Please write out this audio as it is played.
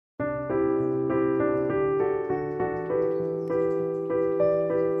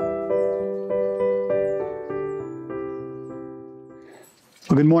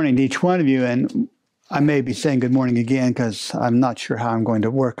Well, good morning to each one of you, and I may be saying good morning again because I'm not sure how I'm going to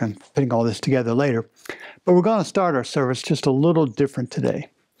work on putting all this together later. But we're going to start our service just a little different today.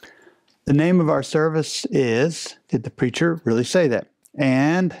 The name of our service is, did the preacher really say that?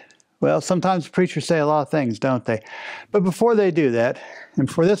 And, well, sometimes preachers say a lot of things, don't they? But before they do that, and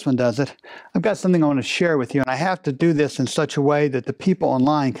before this one does it, I've got something I want to share with you, and I have to do this in such a way that the people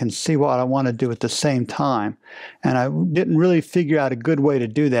online can see what I want to do at the same time. And I didn't really figure out a good way to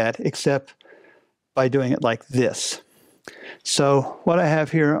do that except by doing it like this. So what I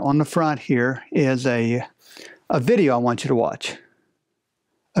have here on the front here is a video I want you to watch.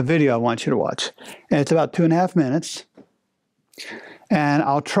 A video I want you to watch. And it's about 2.5 minutes. And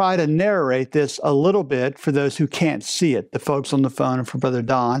I'll try to narrate this a little bit for those who can't see it, the folks on the phone and for Brother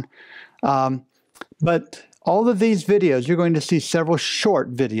Don. But all of these videos, you're going to see several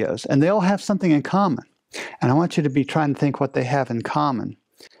short videos, and they all have something in common. And I want you to be trying to think what they have in common.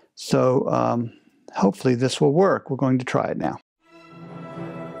 So hopefully this will work. We're going to try it now.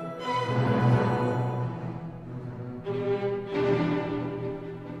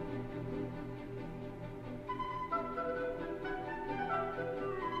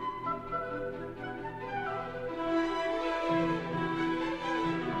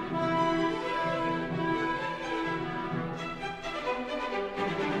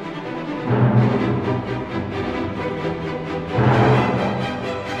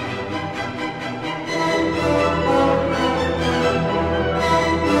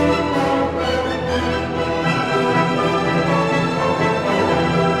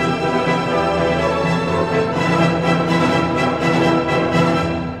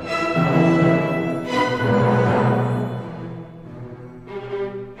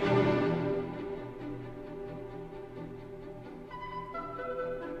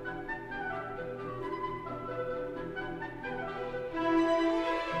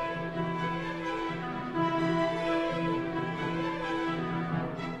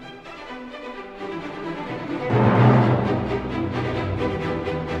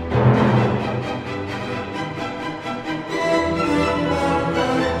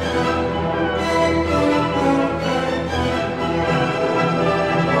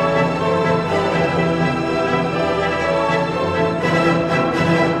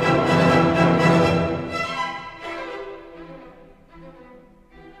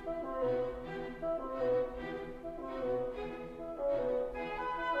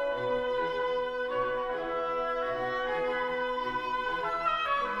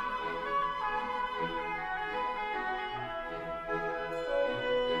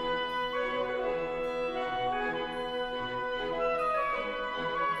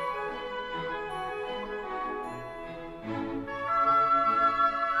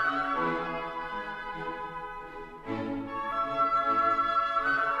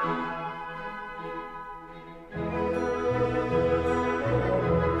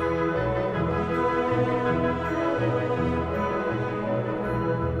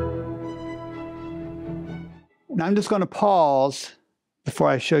 Now I'm just going to pause before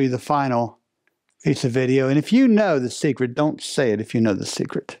I show you the final piece of video. And if you know the secret, don't say it if you know the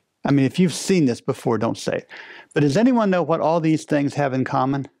secret. I mean, if you've seen this before, don't say it. But does anyone know what all these things have in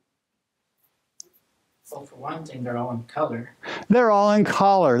common? Well, for one thing, they're all in color. They're all in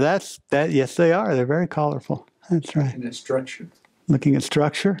color. Yes, they are. They're very colorful. That's right. Looking at structure. Looking at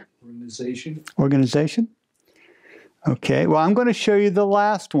structure. Organization. Organization. Okay, well, I'm going to show you the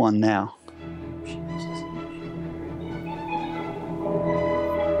last one now.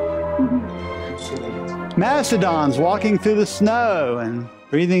 Mastodons walking through the snow and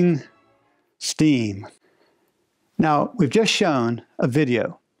breathing steam. Now, we've just shown a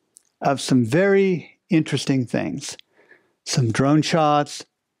video of some very interesting things. Some drone shots,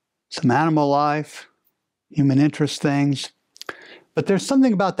 some animal life, human interest things. But there's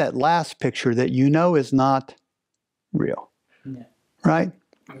something about that last picture that you know is not real, right?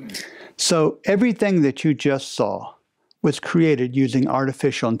 So everything that you just saw was created using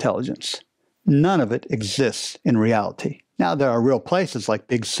artificial intelligence. None of it exists in reality. Now, there are real places like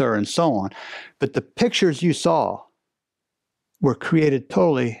Big Sur and so on, but the pictures you saw were created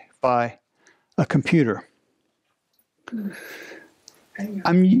totally by a computer.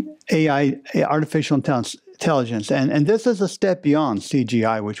 AI, artificial intelligence, and this is a step beyond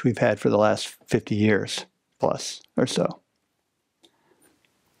CGI, which we've had for the last 50 years plus or so.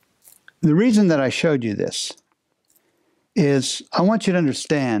 The reason that I showed you this is I want you to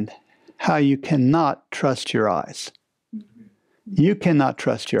understand how you cannot trust your eyes. You cannot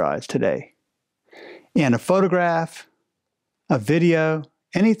trust your eyes today. In a photograph, a video,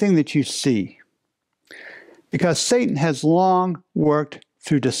 anything that you see. Because Satan has long worked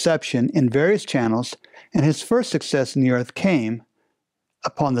through deception in various channels, and his first success in the earth came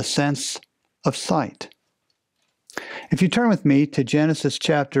upon the sense of sight. If you turn with me to Genesis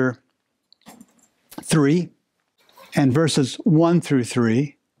chapter 3 and verses 1 through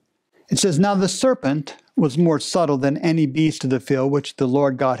 3, it says, "Now the serpent was more subtle than any beast of the field which the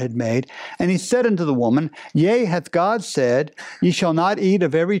Lord God had made. And he said unto the woman, Yea, hath God said, Ye shall not eat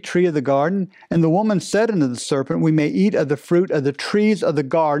of every tree of the garden? And the woman said unto the serpent, We may eat of the fruit of the trees of the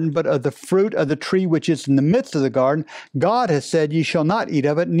garden, but of the fruit of the tree which is in the midst of the garden, God has said, Ye shall not eat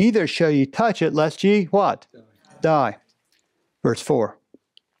of it, neither shall ye touch it, lest ye," what? Die. Verse 4.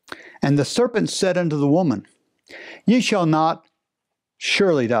 "And the serpent said unto the woman, Ye shall not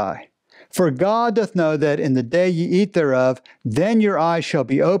surely die. For God doth know that in the day ye eat thereof, then your eyes shall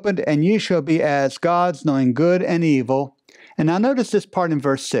be opened, and ye shall be as gods, knowing good and evil." And now notice this part in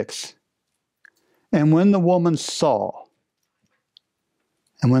verse 6. And when the woman saw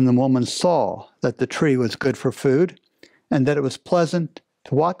that the tree was good for food, and that it was pleasant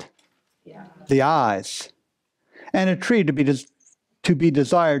to what? Yeah. The eyes, and a tree to be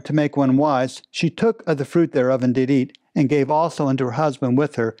desired to make one wise, she took of the fruit thereof and did eat, and gave also unto her husband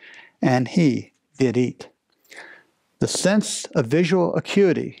with her, and he did eat. The sense of visual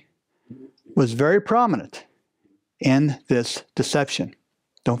acuity was very prominent in this deception.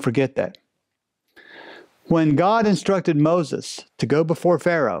 Don't forget that. When God instructed Moses to go before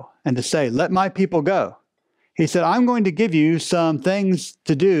Pharaoh and to say, "Let my people go," he said, "I'm going to give you some things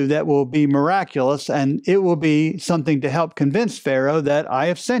to do that will be miraculous, and it will be something to help convince Pharaoh that I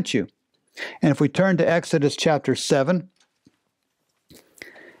have sent you." And if we turn to Exodus chapter 7,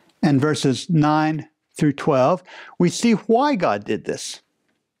 and verses 9 through 12, we see why God did this.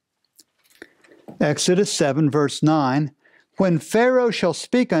 Exodus 7, verse 9, "When Pharaoh shall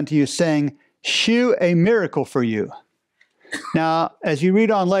speak unto you, saying, Shew a miracle for you." Now, as you read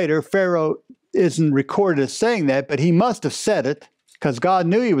on later, Pharaoh isn't recorded as saying that, but he must have said it, because God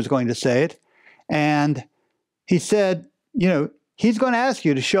knew he was going to say it. And he said, he's going to ask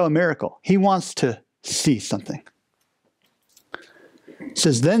you to show a miracle. He wants to see something. It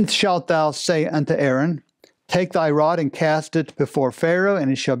says, "Then shalt thou say unto Aaron, Take thy rod and cast it before Pharaoh,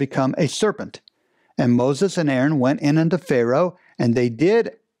 and it shall become a serpent. And Moses and Aaron went in unto Pharaoh, and they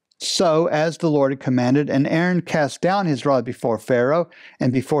did so as the Lord had commanded. And Aaron cast down his rod before Pharaoh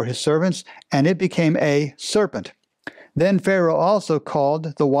and before his servants, and it became a serpent. Then Pharaoh also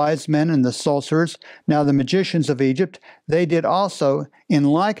called the wise men and the sorcerers, now the magicians of Egypt. They did also in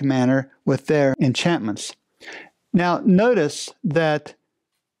like manner with their enchantments." Now, notice that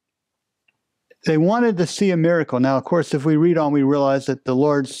they wanted to see a miracle. Now, of course, if we read on, we realize that the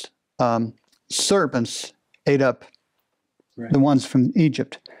Lord's serpents ate up the ones from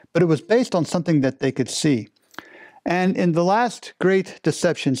Egypt. But it was based on something that they could see. And in the last great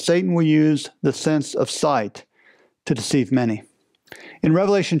deception, Satan will use the sense of sight to deceive many. In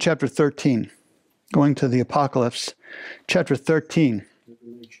Revelation chapter 13, going to the Apocalypse, chapter 13,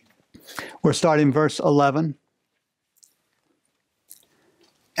 we're starting verse 11.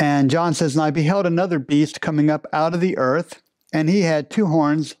 And John says, "And I beheld another beast coming up out of the earth, and he had 2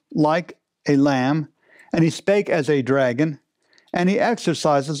 horns like a lamb, and he spake as a dragon, and he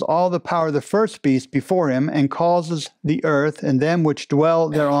exercises all the power of the first beast before him, and causes the earth and them which dwell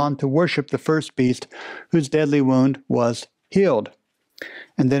thereon to worship the first beast, whose deadly wound was healed."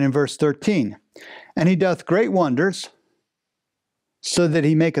 And then in verse 13, "And he doth great wonders, so that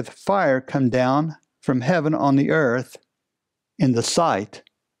he maketh fire come down from heaven on the earth in the sight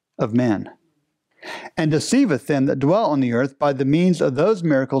of men, and deceiveth them that dwell on the earth by the means of those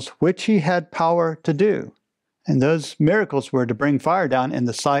miracles which he had power to do." And those miracles were to bring fire down in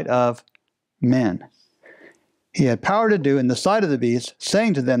the sight of men. "He had power to do in the sight of the beast,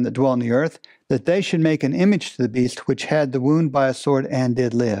 saying to them that dwell on the earth, that they should make an image to the beast which had the wound by a sword and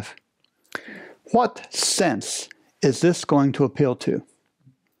did live." What sense is this going to appeal to?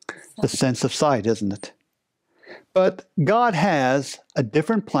 The sense of sight, isn't it? But God has a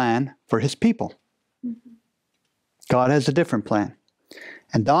different plan for his people. God has a different plan.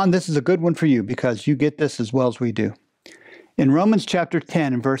 And Don, this is a good one for you because you get this as well as we do. In Romans chapter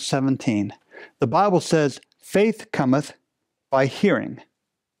 10 and verse 17, the Bible says, "Faith cometh by hearing,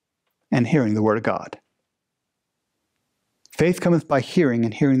 and hearing the word of God." Faith cometh by hearing,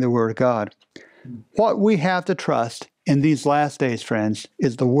 and hearing the word of God. What we have to trust in these last days, friends,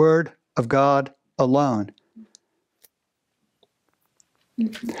 is the word of God alone.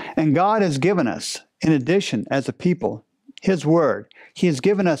 And God has given us, in addition, as a people, his word. He has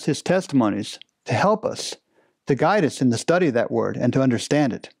given us his testimonies to help us, to guide us in the study of that word and to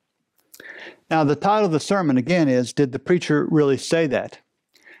understand it. Now, the title of the sermon, again, is, "Did the Preacher Really Say That?"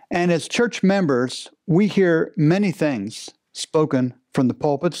 And as church members, we hear many things spoken from the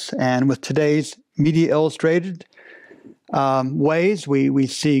pulpits, and with today's media illustrated ways, we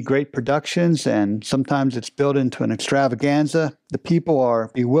see great productions, and sometimes it's built into an extravaganza. The people are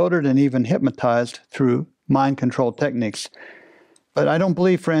bewildered and even hypnotized through mind control techniques. But I don't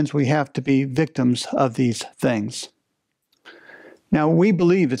believe, friends, we have to be victims of these things. Now, we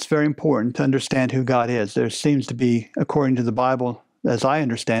believe it's very important to understand who God is. There seems to be, according to the Bible, as I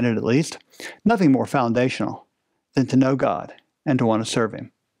understand it at least, nothing more foundational than to know God and to want to serve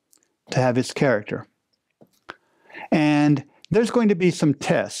Him, to have His character. And there's going to be some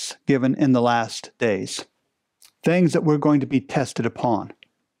tests given in the last days, things that we're going to be tested upon.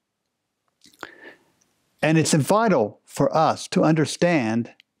 And it's vital for us to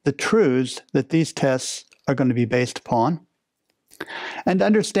understand the truths that these tests are going to be based upon, and to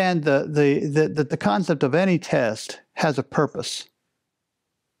understand that the concept of any test has a purpose.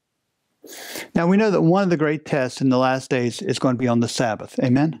 Now, we know that one of the great tests in the last days is going to be on the Sabbath.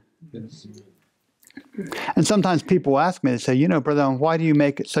 Amen? Yes. And sometimes people ask me, they say, Brother Allen, why do you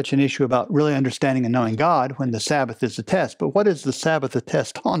make it such an issue about really understanding and knowing God when the Sabbath is a test? But what is the Sabbath a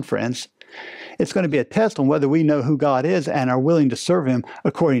test on, friends? It's going to be a test on whether we know who God is and are willing to serve Him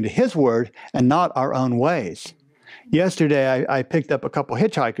according to His Word and not our own ways. Yesterday, I picked up a couple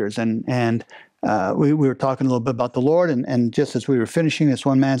hitchhikers, and we were talking a little bit about the Lord, and just as we were finishing, this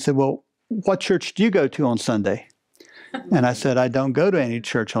one man said, well, what church do you go to on Sunday? And I said, I don't go to any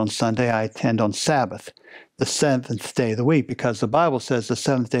church on Sunday. I attend on Sabbath, the seventh day of the week, because the Bible says the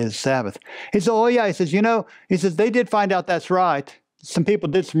seventh day is Sabbath. He said, oh, yeah. He says, they did find out that's right. Some people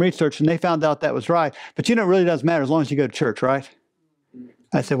did some research, and they found out that was right. But it really doesn't matter as long as you go to church, right?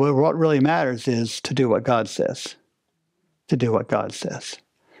 I said, well, what really matters is to do what God says. To do what God says.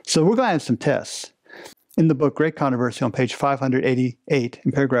 So we're going to have some tests. In the book, Great Controversy, on page 588,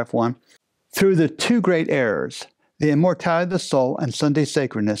 in paragraph 1, through the two great errors, the immortality of the soul and Sunday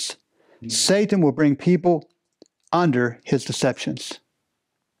sacredness, Satan will bring people under his deceptions.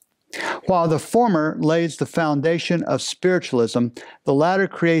 While the former lays the foundation of spiritualism, the latter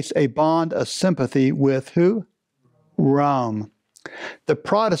creates a bond of sympathy with who? Rome. The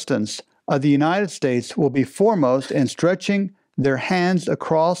Protestants of the United States will be foremost in stretching their hands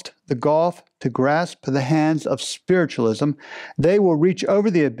across the gulf to grasp the hands of spiritualism. They will reach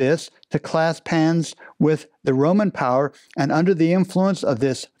over the abyss to clasp hands with the Roman power, and under the influence of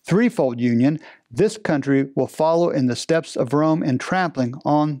this threefold union, this country will follow in the steps of Rome in trampling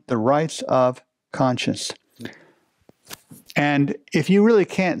on the rights of conscience. And if you really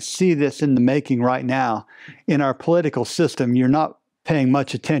can't see this in the making right now, in our political system, you're not paying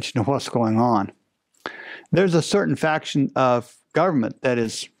much attention to what's going on. There's a certain faction of government that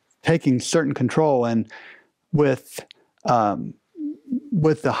is taking certain control, and with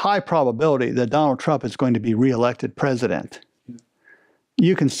the high probability that Donald Trump is going to be reelected president,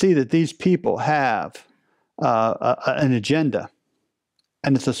 you can see that these people have an agenda,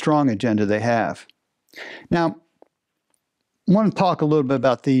 and it's a strong agenda they have. Now, I want to talk a little bit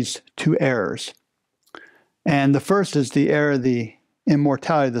about these two errors. And the first is the error of the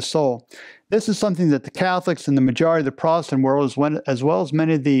immortality of the soul. This is something that the Catholics and the majority of the Protestant world, as well as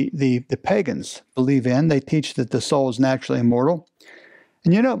many of the pagans, believe in. They teach that the soul is naturally immortal.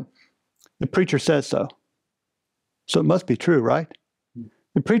 And the preacher says so. So it must be true, right?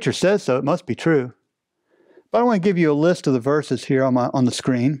 The preacher says so, it must be true. But I want to give you a list of the verses here on the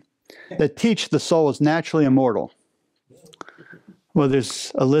screen that teach the soul is naturally immortal. Well,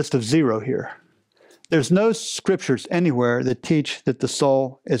 there's a list of 0 here. There's no scriptures anywhere that teach that the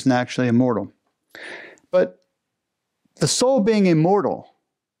soul is naturally immortal. But the soul being immortal,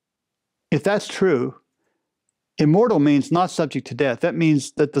 if that's true, immortal means not subject to death. That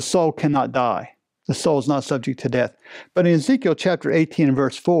means that the soul cannot die. The soul is not subject to death. But in Ezekiel chapter 18 and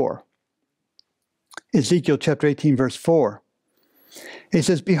verse 4, it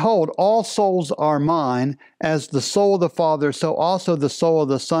says, behold, all souls are mine, as the soul of the Father, so also the soul of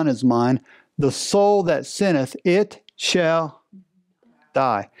the Son is mine. The soul that sinneth, it shall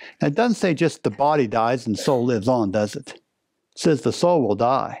die. Now, it doesn't say just the body dies and the soul lives on, does it? It says the soul will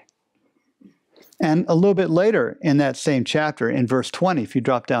die. And a little bit later in that same chapter, in verse 20, if you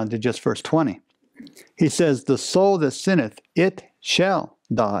drop down to just verse 20, he says, the soul that sinneth, it shall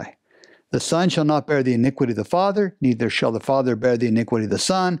die. The Son shall not bear the iniquity of the Father, neither shall the Father bear the iniquity of the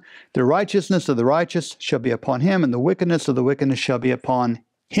Son. The righteousness of the righteous shall be upon him, and the wickedness of the wickedness shall be upon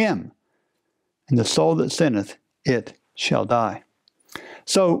him. And the soul that sinneth, it shall die.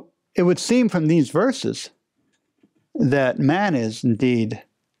 So it would seem from these verses that man is indeed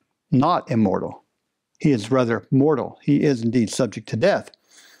not immortal. He is rather mortal. He is indeed subject to death.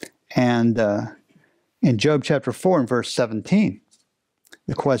 And in Job chapter 4 and verse 17,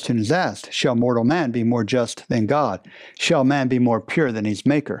 the question is asked, shall mortal man be more just than God? Shall man be more pure than his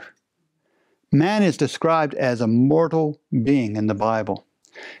maker? Man is described as a mortal being in the Bible.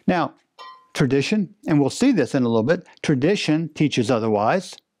 Now, tradition, and we'll see this in a little bit, tradition teaches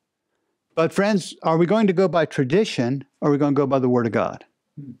otherwise. But friends, are we going to go by tradition, or are we going to go by the Word of God?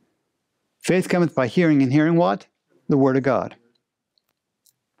 Faith cometh by hearing, and hearing what? The Word of God.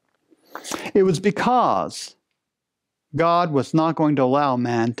 It was because God was not going to allow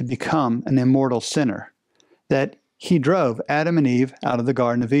man to become an immortal sinner that he drove Adam and Eve out of the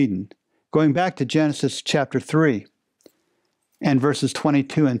Garden of Eden. Going back to Genesis chapter 3 and verses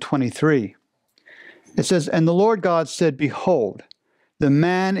 22 and 23, it says, and the Lord God said, behold, the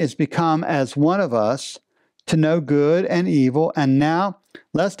man is become as one of us to know good and evil, and now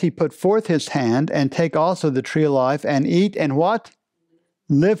lest he put forth his hand and take also the tree of life and eat and what?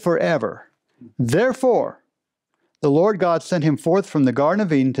 Live forever. Therefore, the Lord God sent him forth from the Garden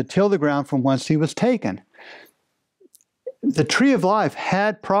of Eden to till the ground from whence he was taken. The tree of life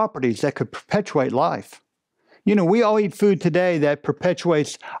had properties that could perpetuate life. You know, we all eat food today that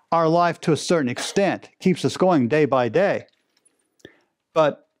perpetuates our life to a certain extent, keeps us going day by day.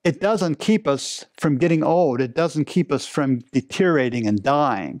 But it doesn't keep us from getting old. It doesn't keep us from deteriorating and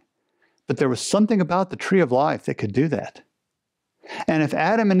dying. But there was something about the tree of life that could do that. And if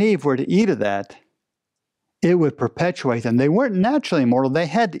Adam and Eve were to eat of that, it would perpetuate them. They weren't naturally immortal. They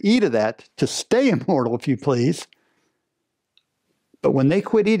had to eat of that to stay immortal, if you please. But when they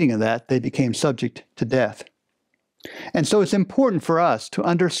quit eating of that, they became subject to death. And so it's important for us to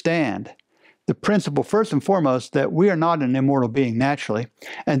understand the principle, first and foremost, that we are not an immortal being naturally,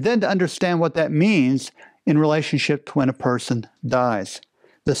 and then to understand what that means in relationship to when a person dies,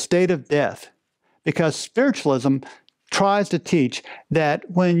 the state of death. Because spiritualism tries to teach that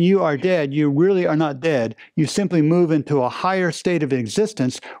when you are dead, you really are not dead. You simply move into a higher state of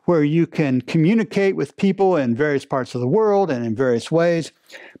existence where you can communicate with people in various parts of the world and in various ways.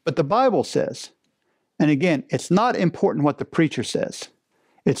 But the Bible says, and again, it's not important what the preacher says.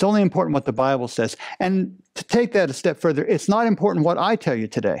 It's only important what the Bible says. And to take that a step further, it's not important what I tell you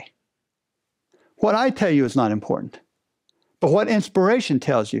today. What I tell you is not important. But what inspiration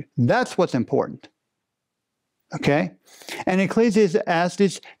tells you, that's what's important. Okay? And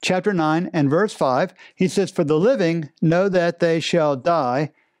Ecclesiastes chapter 9 and verse 5, he says, for the living know that they shall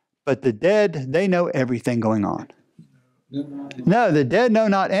die, but the dead, they know everything going on. No, the dead know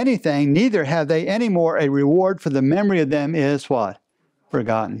not anything, neither have they any more a reward, for the memory of them is what?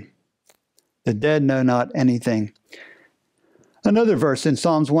 Forgotten. The dead know not anything. Another verse in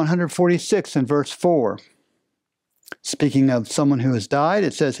Psalms 146 and verse 4. Speaking of someone who has died,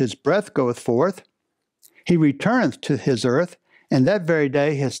 it says, his breath goeth forth, he returneth to his earth, and that very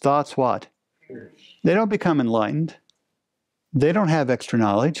day his thoughts what? Perish. They don't become enlightened. They don't have extra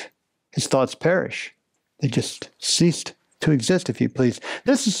knowledge. His thoughts perish. They just ceased to exist, if you please.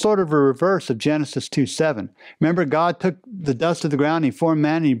 This is sort of a reverse of Genesis 2:7. Remember, God took the dust of the ground, he formed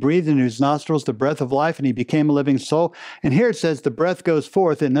man, and he breathed into his nostrils the breath of life, and he became a living soul. And here it says the breath goes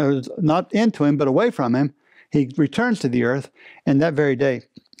forth, and goes not into him, but away from him. He returns to the earth, and that very day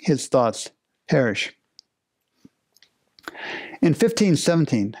his thoughts perish. In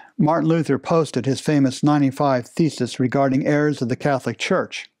 1517, Martin Luther posted his famous 95 thesis regarding errors of the Catholic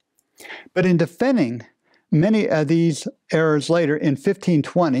Church. But in defending many of these errors later, in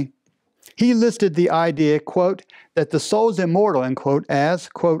 1520, he listed the idea, quote, that the soul is immortal, end quote, as,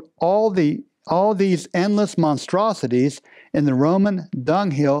 quote, all these endless monstrosities in the Roman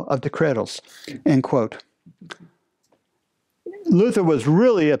dunghill of decretals, end quote. Luther was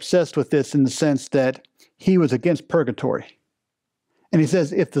really obsessed with this in the sense that he was against purgatory. And he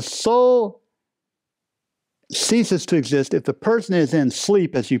says, if the soul ceases to exist, if the person is in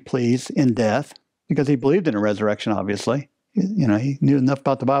sleep, as you please, in death, because he believed in a resurrection, obviously. You know, he knew enough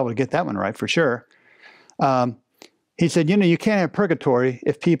about the Bible to get that one right for sure. He said, you know, you can't have purgatory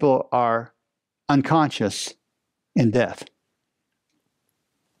if people are unconscious in death.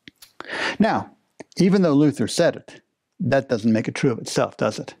 Now, even though Luther said it, that doesn't make it true of itself,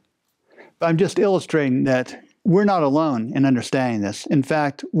 does it? But I'm just illustrating that we're not alone in understanding this. In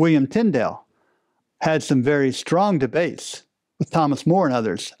fact, William Tyndale had some very strong debates with Thomas More and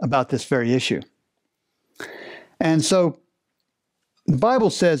others about this very issue. And so the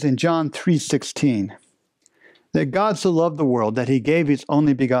Bible says in John 3:16 that God so loved the world that he gave his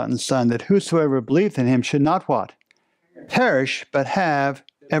only begotten Son, that whosoever believeth in him should not what? Perish, but have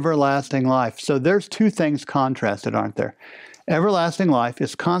everlasting life. So there's two things contrasted, aren't there? Everlasting life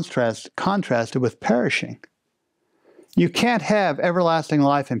is contrasted with perishing. You can't have everlasting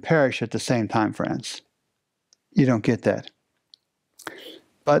life and perish at the same time, friends. You don't get that.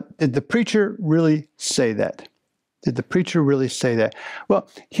 But did the preacher really say that? Did the preacher really say that? Well,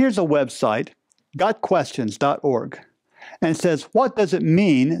 here's a website, gotquestions.org. And it says, what does it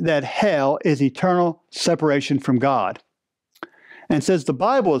mean that hell is eternal separation from God? And it says the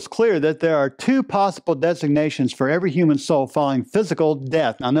Bible is clear that there are two possible designations for every human soul following physical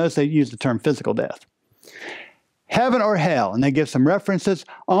death. Now notice they use the term physical death. Heaven or hell, and they give some references.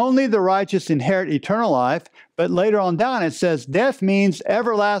 Only the righteous inherit eternal life, but later on down it says death means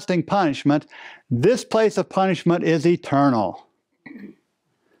everlasting punishment. This place of punishment is eternal.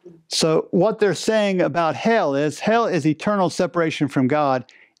 So what they're saying about hell is eternal separation from God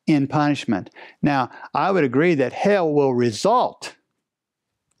in punishment. Now, I would agree that hell will result,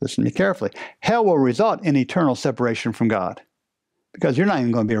 listen to me carefully, hell will result in eternal separation from God because you're not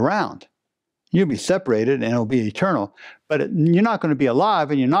even going to be around. You'll be separated and it'll be eternal, but you're not going to be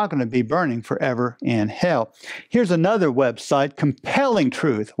alive and you're not going to be burning forever in hell. Here's another website, Compelling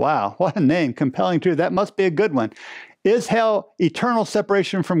Truth. Wow, what a name, Compelling Truth. That must be a good one. Is hell eternal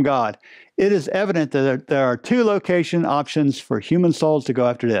separation from God? It is evident that there are two location options for human souls to go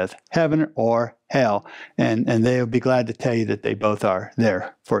after death, heaven or hell. And they'll be glad to tell you that they both are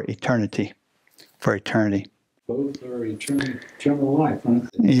there for eternity. For eternity. Both are eternal life, aren't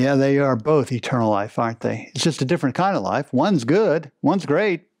they? Yeah, they are both eternal life, aren't they? It's just a different kind of life. One's good, one's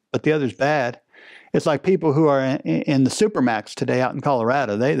great, but the other's bad. It's like people who are in the Supermax today out in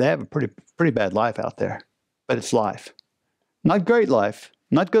Colorado. They have a pretty bad life out there, but it's life. Not great life,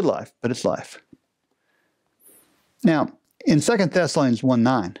 not good life, but it's life. Now, in 2 Thessalonians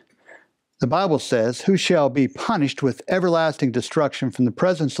 1:9, the Bible says, who shall be punished with everlasting destruction from the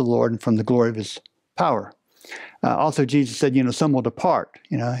presence of the Lord and from the glory of his power. Also, Jesus said, some will depart.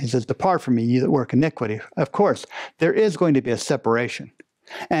 He says, depart from me, you that work iniquity. Of course, there is going to be a separation,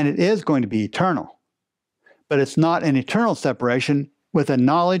 and it is going to be eternal. But it's not an eternal separation with a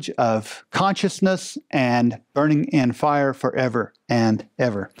knowledge of consciousness and burning in fire forever and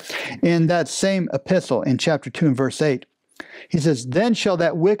ever. In that same epistle, in chapter 2 and verse 8, he says, then shall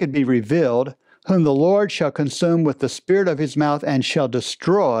that wicked be revealed, whom the Lord shall consume with the spirit of his mouth and shall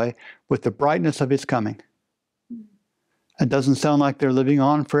destroy with the brightness of his coming. It doesn't sound like they're living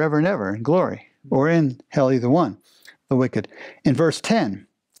on forever and ever in glory or in hell, either one, the wicked. In verse 10,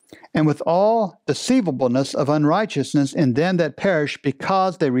 and with all deceivableness of unrighteousness in them that perish,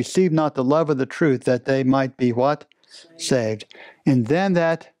 because they receive not the love of the truth, that they might be what? Saved. In them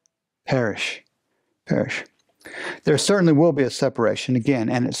that perish. There certainly will be a separation again,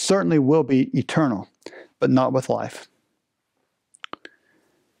 and it certainly will be eternal, but not with life.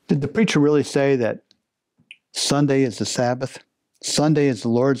 Did the preacher really say that Sunday is the Sabbath? Sunday is the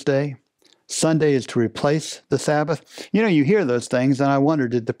Lord's day? Sunday is to replace the Sabbath? You hear those things, and I wonder,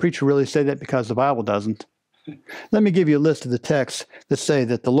 did the preacher really say that because the Bible doesn't? Let me give you a list of the texts that say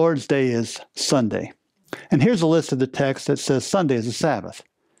that the Lord's day is Sunday. And here's a list of the texts that says Sunday is the Sabbath.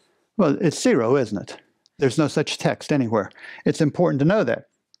 Well, it's zero, isn't it? There's no such text anywhere. It's important to know that.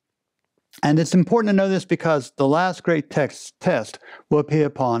 And it's important to know this because the last great test will be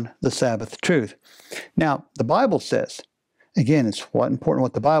upon the Sabbath truth. Now, the Bible says, again, it's important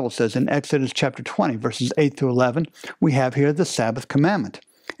what the Bible says. In Exodus chapter 20, verses 8 through 11, we have here the Sabbath commandment.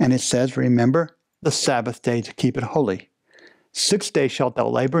 And it says, remember the Sabbath day to keep it holy. 6 days shalt thou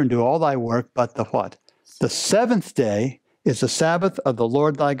labor and do all thy work, but the what? The seventh day is the Sabbath of the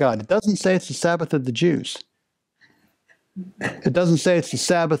Lord thy God. It doesn't say it's the Sabbath of the Jews. It doesn't say it's the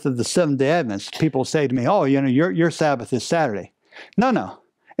Sabbath of the Seventh-day Adventists. People say to me, oh, your Sabbath is Saturday. No.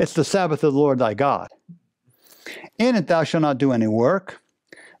 It's the Sabbath of the Lord thy God. In it thou shalt not do any work,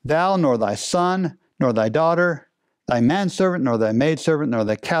 thou, nor thy son, nor thy daughter, thy manservant, nor thy maidservant, nor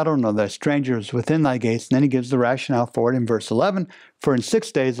thy cattle, nor thy strangers within thy gates. And then he gives the rationale for it in verse 11. For in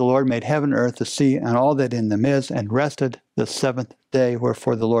 6 days the Lord made heaven, earth, the sea, and all that in them is, and rested the seventh day.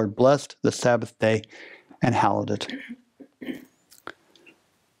 Wherefore the Lord blessed the Sabbath day and hallowed it.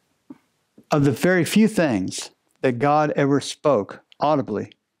 Of the very few things that God ever spoke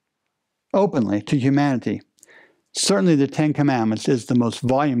audibly, openly to humanity, certainly the Ten Commandments is the most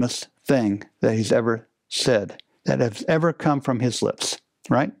voluminous thing that he's ever said, that has ever come from his lips,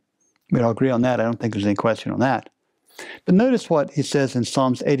 right? We'd all agree on that. I don't think there's any question on that. But notice what he says in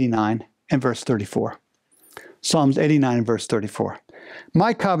Psalms 89 and verse 34. Psalms 89 and verse 34.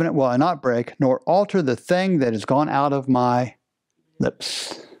 My covenant will I not break, nor alter the thing that is gone out of my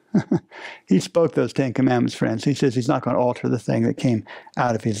lips. He spoke those 10 commandments, friends. He says he's not going to alter the thing that came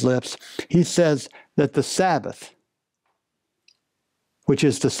out of his lips. He says that the Sabbath, which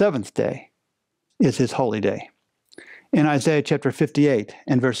is the seventh day, is his holy day. In Isaiah chapter 58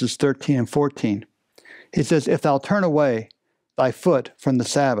 and verses 13 and 14, he says, if thou turn away thy foot from the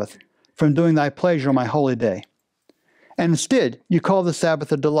Sabbath, from doing thy pleasure on my holy day, and instead you call the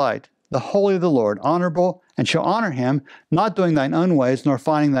Sabbath a delight, the holy of the Lord, honorable, and shall honor him, not doing thine own ways, nor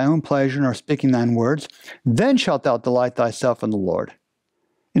finding thy own pleasure, nor speaking thine words, then shalt thou delight thyself in the Lord.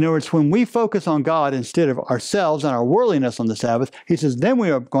 In other words, when we focus on God instead of ourselves and our worldliness on the Sabbath, he says, then we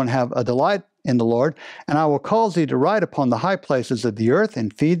are going to have a delight in the Lord, and I will cause thee to ride upon the high places of the earth,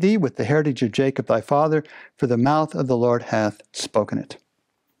 and feed thee with the heritage of Jacob thy father, for the mouth of the Lord hath spoken it.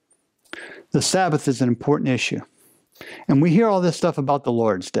 The Sabbath is an important issue. And we hear all this stuff about the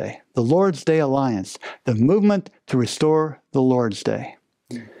Lord's Day, the Lord's Day Alliance, the movement to restore the Lord's Day.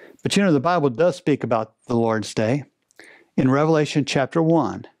 But you know, the Bible does speak about the Lord's Day in Revelation chapter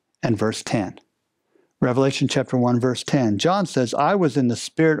 1 and verse 10. Revelation chapter 1, verse 10. John says, I was in the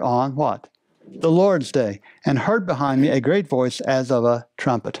Spirit on what? The Lord's Day, and heard behind me a great voice as of a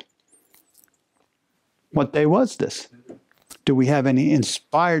trumpet. What day was this? Do we have any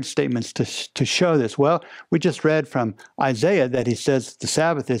inspired statements to show this? Well, we just read from Isaiah that he says the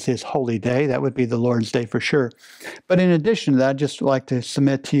Sabbath is his holy day. That would be the Lord's Day for sure. But in addition to that, I'd just like to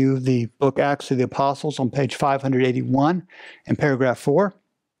submit to you the book Acts of the Apostles on page 581 in paragraph 4.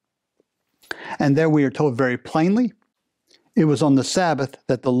 And there we are told very plainly, it was on the Sabbath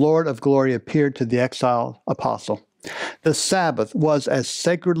that the Lord of glory appeared to the exiled apostle. The Sabbath was as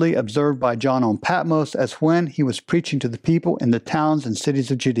sacredly observed by John on Patmos as when he was preaching to the people in the towns and cities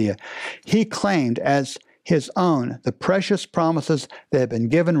of Judea. He claimed as his own the precious promises that had been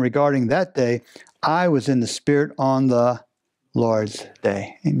given regarding that day. I was in the Spirit on the Lord's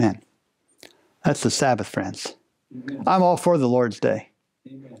Day. Amen. That's the Sabbath, friends. Amen. I'm all for the Lord's Day.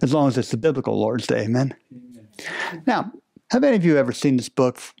 Amen. As long as it's the biblical Lord's Day. Amen. Amen. Now, have any of you ever seen this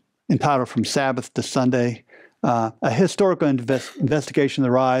book entitled From Sabbath to Sunday? A historical investigation of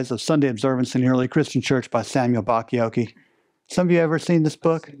the rise of Sunday observance in the early Christian church by Samuel Bacchiocchi. Some of you ever seen this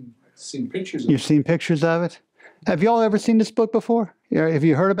book? I've seen pictures of it. You've seen pictures of it? Have you all ever seen this book before? Have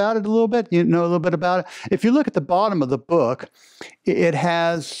you heard about it a little bit? You know a little bit about it? If you look at the bottom of the book, it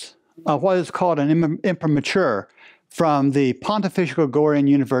has what is called an imprimatur from the Pontifical Gregorian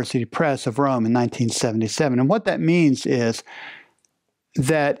University Press of Rome in 1977. And what that means is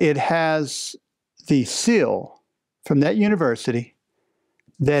that it has the seal from that university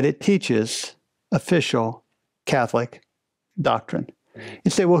that it teaches official Catholic doctrine.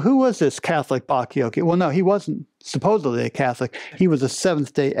 You say, well, who was this Catholic Bacchiocchi? Well, no, he wasn't supposedly a Catholic. He was a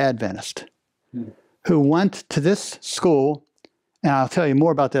Seventh-day Adventist who went to this school, and I'll tell you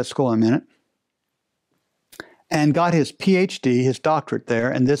more about that school in a minute, and got his PhD, his doctorate there,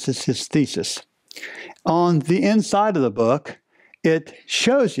 and this is his thesis. On the inside of the book, it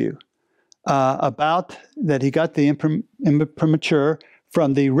shows you about that he got the imprimatur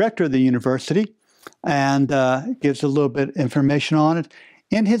from the rector of the university, and gives a little bit of information on it.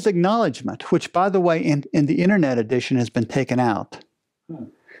 In his acknowledgement, which, by the way, in the internet edition has been taken out,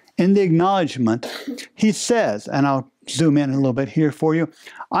 in the acknowledgement, he says, and I'll zoom in a little bit here for you,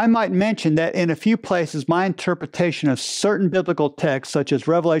 I might mention that in a few places my interpretation of certain biblical texts, such as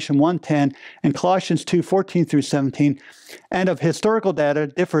Revelation 1:10 and Colossians 2:14 through 17, and of historical data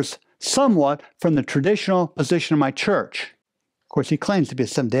differs somewhat from the traditional position of my church. Of course, he claims to be a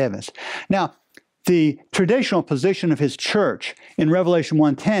Seventh-day Adventist. Now, the traditional position of his church in Revelation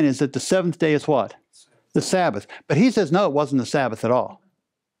 1:10 is that the seventh day is what? The Sabbath. But he says, no, it wasn't the Sabbath at all.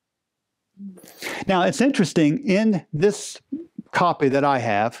 Now, it's interesting, in this copy that I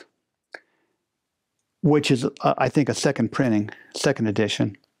have, which is, I think, a second printing, second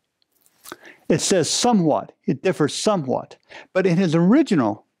edition, it says somewhat. It differs somewhat. But in his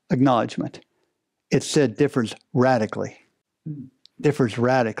original acknowledgement, it said differs radically. Differs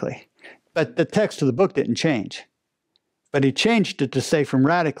radically. But the text of the book didn't change. But he changed it to say from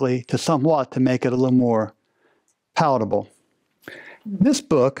radically to somewhat to make it a little more palatable. This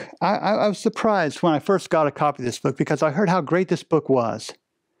book, I was surprised when I first got a copy of this book because I heard how great this book was.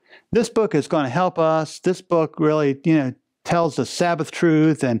 This book is going to help us. This book really, tells the Sabbath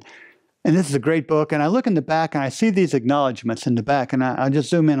truth, and this is a great book. And I look in the back and I see these acknowledgments in the back, and I'll just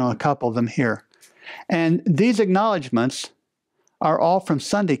zoom in on a couple of them here. And these acknowledgments are all from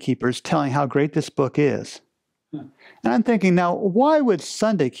Sunday keepers telling how great this book is. And I'm thinking, now, why would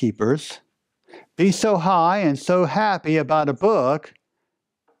Sunday keepers be so high and so happy about a book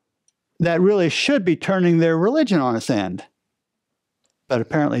that really should be turning their religion on its end, but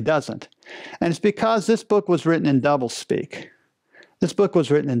apparently doesn't? And it's because this book was written in doublespeak. This book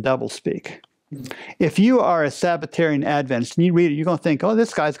was written in doublespeak. If you are a Sabbatarian Adventist and you read it, you're going to think, oh,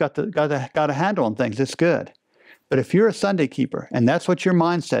 this guy's got a handle on things. It's good. But if you're a Sunday keeper, and that's what your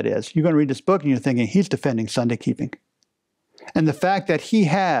mindset is, you're going to read this book and you're thinking, he's defending Sunday keeping. And the fact that he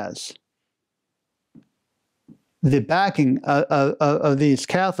has the backing of these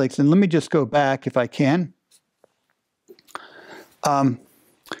Catholics, and let me just go back if I can. Do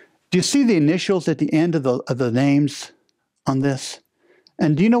you see the initials at the end of the names on this?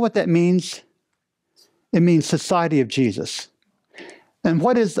 And do you know what that means? It means Society of Jesus. And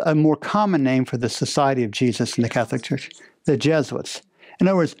what is a more common name for the Society of Jesus in the Catholic Church? The Jesuits. In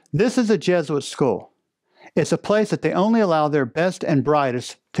other words, this is a Jesuit school. It's a place that they only allow their best and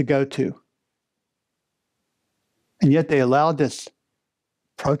brightest to go to. And yet they allowed this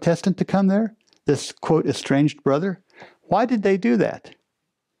Protestant to come there, this, quote, estranged brother. Why did they do that?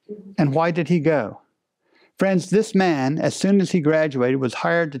 And why did he go? Friends, this man, as soon as he graduated, was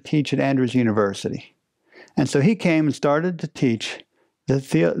hired to teach at Andrews University. And so he came and started to teach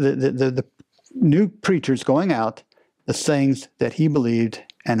the new preachers going out the things that he believed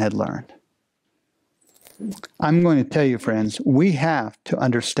and had learned. I'm going to tell you, friends, we have to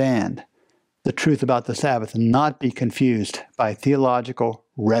understand the truth about the Sabbath and not be confused by theological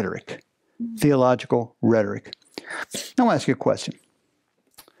rhetoric. Theological rhetoric. Now I'll ask you a question.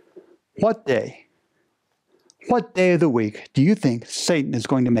 What day of the week do you think Satan is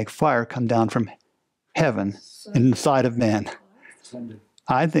going to make fire come down from heaven inside of man? Sunday.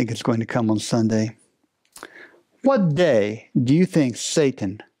 I think it's going to come on Sunday. What day do you think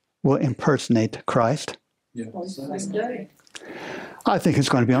Satan will impersonate Christ? Yeah, Sunday. Sunday. I think it's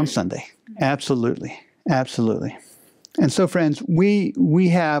going to be on Sunday. Absolutely. Absolutely. And so, friends, we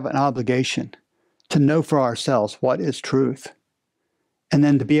have an obligation to know for ourselves what is truth, and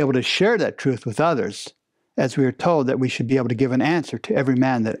then to be able to share that truth with others, as we are told that we should be able to give an answer to every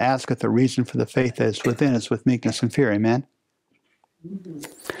man that asketh a reason for the faith that is within us with meekness and fear. Amen?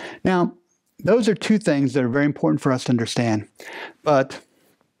 Now, those are two things that are very important for us to understand. But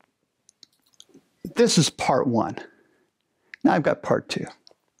this is part one. Now I've got part two.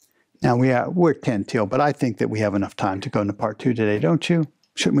 Now we're 10 till, but I think that we have enough time to go into part two today, don't you?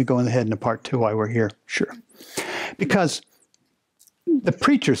 Shouldn't we go ahead into part two while we're here? Sure. Because the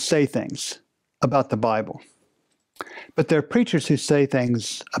preachers say things about the Bible, but there are preachers who say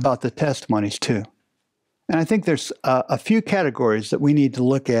things about the testimonies too. And I think there's a few categories that we need to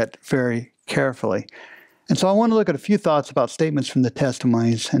look at very carefully. And so I want to look at a few thoughts about statements from the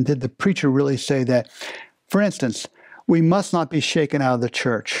testimonies. And did the preacher really say that? For instance, we must not be shaken out of the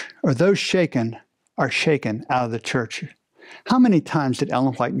church, or those shaken are shaken out of the church. How many times did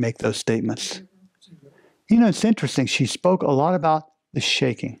Ellen White make those statements? You know, it's interesting. She spoke a lot about the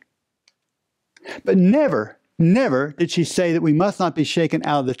shaking. But never did she say that we must not be shaken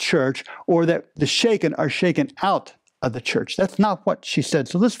out of the church, or that the shaken are shaken out of the church. That's not what she said.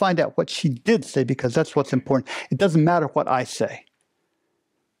 So let's find out what she did say, because that's what's important. It doesn't matter what I say.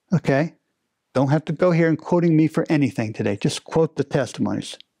 Okay? Don't have to go here and quoting me for anything today. Just quote the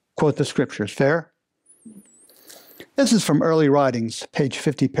testimonies. Quote the scriptures. Fair? This is from Early Writings, page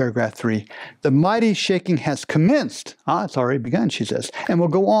 50, paragraph 3. The mighty shaking has commenced. It's already begun, she says, and will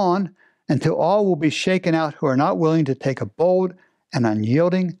go on until all will be shaken out who are not willing to take a bold and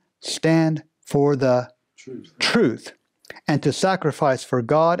unyielding stand for the truth and to sacrifice for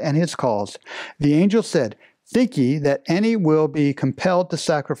God and his cause. The angel said, think ye that any will be compelled to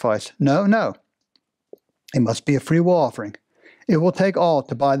sacrifice? No, no. It must be a free will offering. It will take all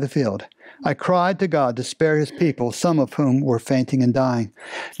to buy the field. I cried to God to spare his people, some of whom were fainting and dying.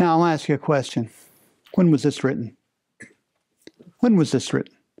 Now I'll ask you a question. When was this written? When was this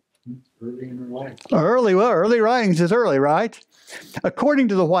written? Early in her life. Early writings is early, right? According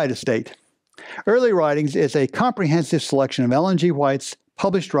to the White Estate, Early Writings is a comprehensive selection of Ellen G. White's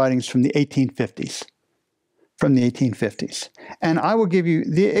published writings from the 1850s. And I will give you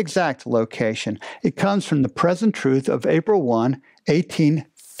the exact location. It comes from the Present Truth of April 1,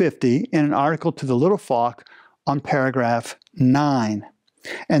 1850, in an article to the Little Flock on paragraph 9.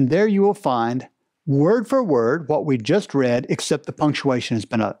 And there you will find, word for word, what we just read, except the punctuation has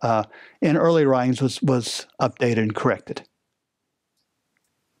been, in Early Writings, was updated and corrected.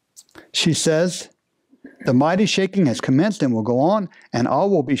 She says, the mighty shaking has commenced and will go on, and all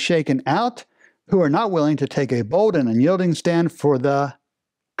will be shaken out who are not willing to take a bold and unyielding stand for the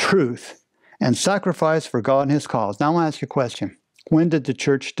truth and sacrifice for God and his cause. Now I'll ask you a question. When did the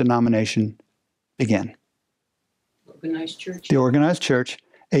church denomination begin? Organized church. The organized church,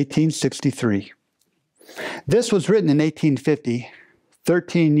 1863. This was written in 1850,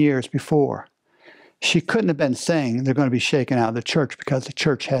 13 years before. She couldn't have been saying they're going to be shaken out of the church because the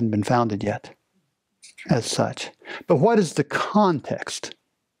church hadn't been founded yet as such. But what is the context?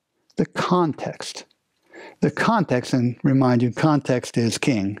 The context. The context, and remind you, context is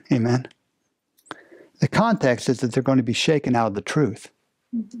king. Amen. The context is that they're going to be shaken out of the truth.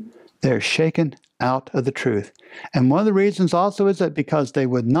 They're shaken out of the truth. And one of the reasons also is that because they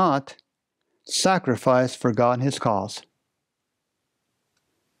would not sacrifice for God and his cause.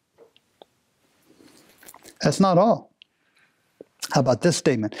 That's not all. How about this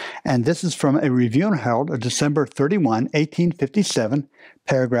statement? And this is from a Review and Herald of December 31, 1857,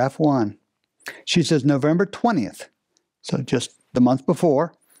 paragraph 1. She says, November 20th, so just the month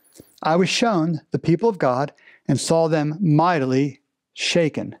before, I was shown the people of God and saw them mightily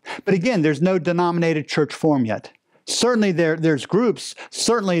shaken. But again, there's no denominated church form yet. Certainly there's groups.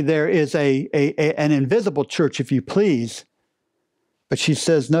 Certainly there is an invisible church, if you please. But she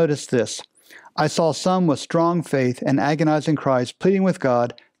says, notice this. I saw some with strong faith and agonizing cries, pleading with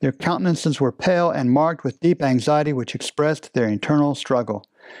God. Their countenances were pale and marked with deep anxiety, which expressed their internal struggle.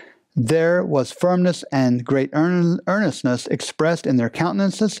 There was firmness and great earnestness expressed in their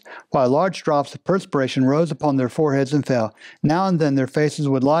countenances, while large drops of perspiration rose upon their foreheads and fell. Now and then their faces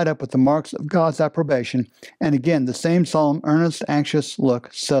would light up with the marks of God's approbation, and again the same solemn, earnest, anxious look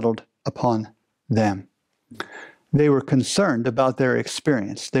settled upon them. They were concerned about their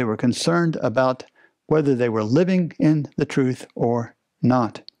experience. They were concerned about whether they were living in the truth or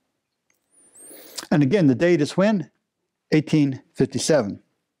not. And again, the date is when? 1857.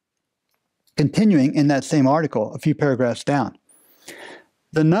 Continuing in that same article, a few paragraphs down.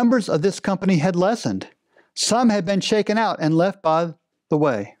 The numbers of this company had lessened. Some had been shaken out and left by the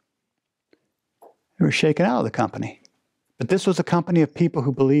way. They were shaken out of the company. But this was a company of people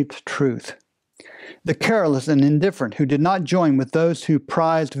who believed truth. The careless and indifferent who did not join with those who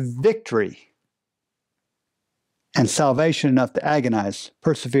prized victory and salvation enough to agonize,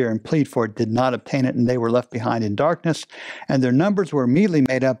 persevere, and plead for it did not obtain it, and they were left behind in darkness, and their numbers were immediately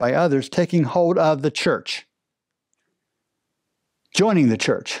made up by others taking hold of the church, joining the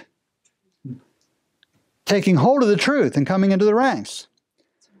church, taking hold of the truth and coming into the ranks.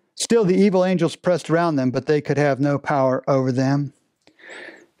 Still, the evil angels pressed around them, but they could have no power over them.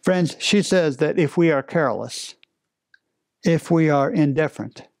 Friends, she says that if we are careless, if we are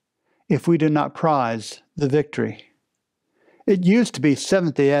indifferent, if we do not prize the victory. It used to be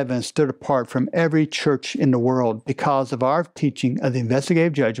Seventh-day Adventists stood apart from every church in the world because of our teaching of the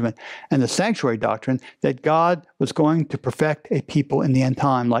investigative judgment and the sanctuary doctrine that God was going to perfect a people in the end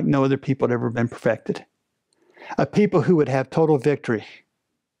time like no other people had ever been perfected. A people who would have total victory.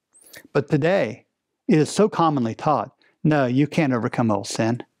 But today, it is so commonly taught, no, you can't overcome old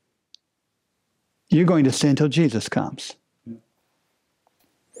sin. You're going to sin until Jesus comes.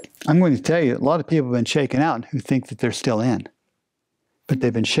 I'm going to tell you, a lot of people have been shaken out who think that they're still in. But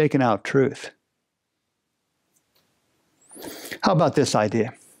they've been shaken out of truth. How about this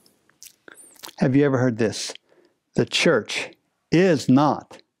idea? Have you ever heard this? The church is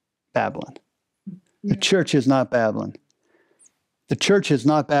not Babylon. The church is not Babylon. The church is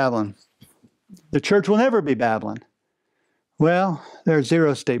not Babylon. The church will never be Babylon. Well, there are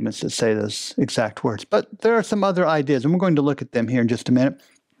 0 statements that say those exact words. But there are some other ideas, and we're going to look at them here in just a minute.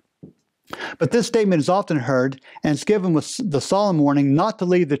 But this statement is often heard, and it's given with the solemn warning not to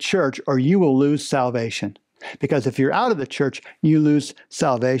leave the church or you will lose salvation. Because if you're out of the church, you lose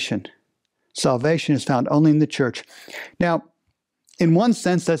salvation. Salvation is found only in the church. Now, in one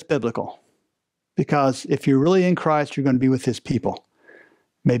sense, that's biblical. Because if you're really in Christ, you're going to be with his people.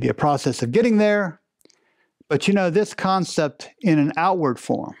 Maybe a process of getting there. But you know, this concept in an outward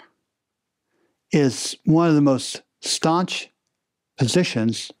form is one of the most staunch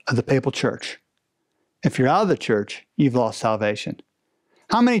positions of the papal church. If you're out of the church, you've lost salvation.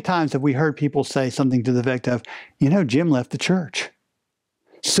 How many times have we heard people say something to the effect of, you know, Jim left the church.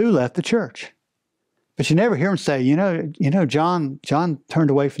 Sue left the church. But you never hear them say, you know, John turned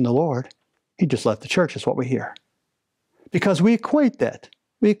away from the Lord. He just left the church, is what we hear. Because we equate that.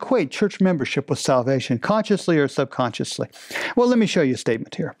 We equate church membership with salvation, consciously or subconsciously. Well, let me show you a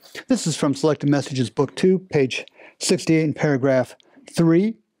statement here. This is from Selected Messages, Book 2, page 68 in paragraph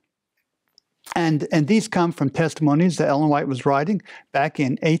 3. And these come from testimonies that Ellen White was writing back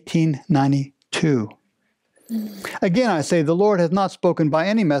in 1892. Again, I say, the Lord has not spoken by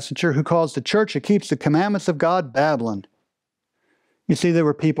any messenger who calls the church that keeps the commandments of God Babylon. You see, there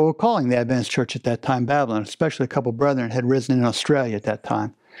were people calling the Adventist church at that time Babylon, especially a couple brethren had risen in Australia at that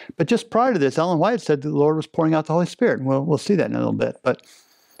time. But just prior to this, Ellen White said that the Lord was pouring out the Holy Spirit. And we'll see that in a little bit. But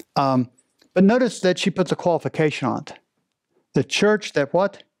notice that she puts a qualification on it. The church that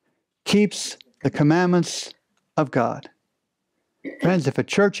what? Keeps the commandments of God. Friends, if a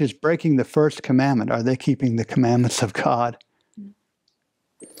church is breaking the first commandment, are they keeping the commandments of God?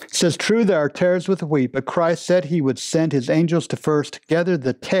 It says, true, there are tares with the wheat, but Christ said he would send his angels to first gather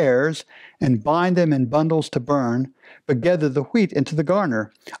the tares and bind them in bundles to burn, but gather the wheat into the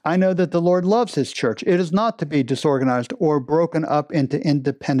garner. I know that the Lord loves his church. It is not to be disorganized or broken up into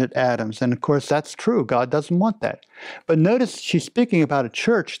independent atoms. And of course, that's true. God doesn't want that. But notice she's speaking about a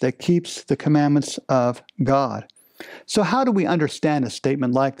church that keeps the commandments of God. So how do we understand a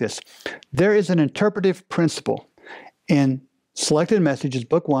statement like this? There is an interpretive principle in Selected Messages,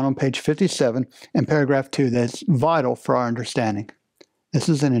 Book 1 on page 57 and paragraph 2 that's vital for our understanding. This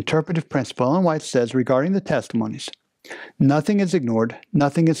is an interpretive principle. Ellen White says regarding the testimonies, nothing is ignored,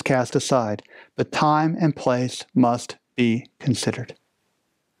 nothing is cast aside, but time and place must be considered.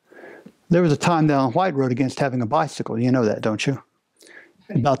 There was a time that Ellen White wrote against having a bicycle. You know that, don't you?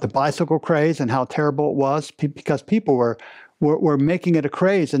 About the bicycle craze and how terrible it was because people were making it a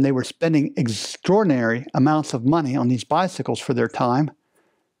craze and they were spending extraordinary amounts of money on these bicycles for their time.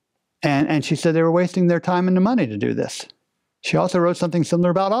 And she said they were wasting their time and the money to do this. She also wrote something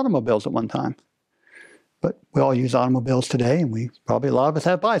similar about automobiles at one time. But we all use automobiles today, and a lot of us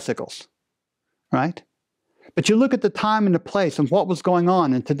have bicycles, right? But you look at the time and the place and what was going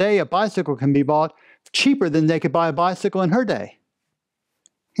on, and today a bicycle can be bought cheaper than they could buy a bicycle in her day.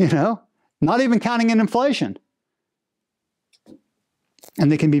 You know, not even counting in inflation.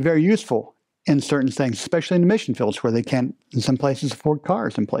 And they can be very useful in certain things, especially in the mission fields where they can't, in some places, afford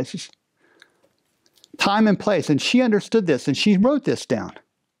cars in places. Time and place. And she understood this, and she wrote this down.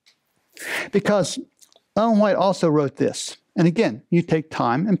 Because Ellen White also wrote this. And again, you take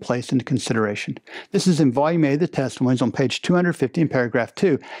time and place into consideration. This is in Volume A of the Testimonies on page 250 in paragraph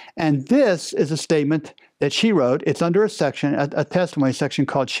 2. And this is a statement that she wrote. It's under a section, a testimony section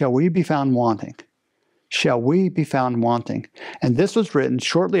called Shall We Be Found Wanting? Shall we be found wanting? And this was written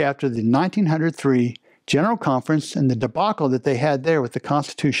shortly after the 1903 General Conference and the debacle that they had there with the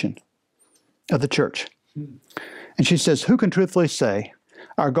Constitution of the church. And she says, who can truthfully say,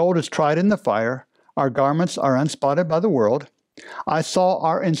 our gold is tried in the fire, our garments are unspotted by the world. I saw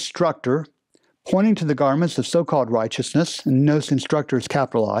our instructor pointing to the garments of so-called righteousness, and notice instructor is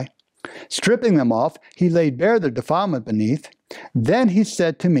capital I. Stripping them off, he laid bare the defilement beneath. Then he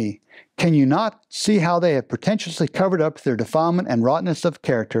said to me, can you not see how they have pretentiously covered up their defilement and rottenness of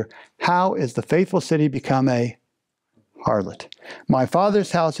character? How is the faithful city become a harlot? My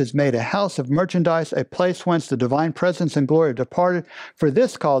Father's house is made a house of merchandise, a place whence the divine presence and glory have departed. For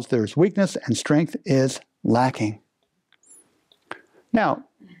this cause there is weakness and strength is lacking. Now,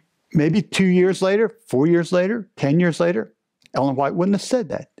 maybe 2 years later, 4 years later, 10 years later, Ellen White wouldn't have said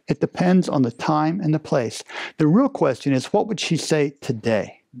that. It depends on the time and the place. The real question is, what would she say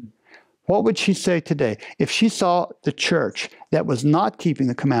today? What would she say today if she saw the church that was not keeping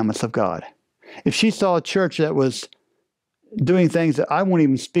the commandments of God? If she saw a church that was doing things that I won't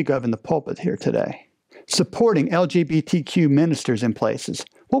even speak of in the pulpit here today, supporting LGBTQ ministers in places,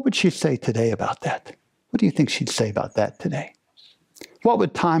 what would she say today about that? What do you think she'd say about that today? What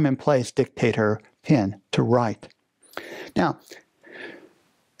would time and place dictate her pen to write? Now,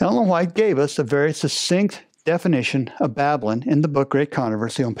 Ellen White gave us a very succinct definition of Babylon in the book Great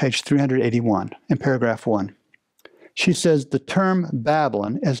Controversy on page 381 in paragraph 1. She says the term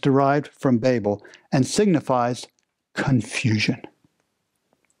Babylon is derived from Babel and signifies confusion.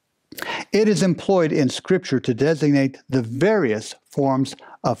 It is employed in Scripture to designate the various forms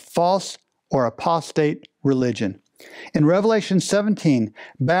of false or apostate religion. In Revelation 17,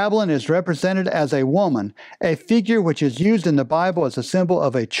 Babylon is represented as a woman, a figure which is used in the Bible as a symbol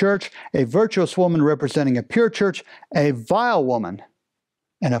of a church, a virtuous woman representing a pure church, a vile woman,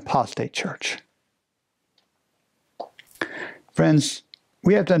 an apostate church. Friends,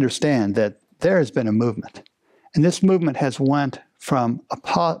 we have to understand that there has been a movement, and this movement has went from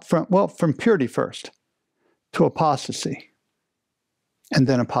purity first to apostasy, and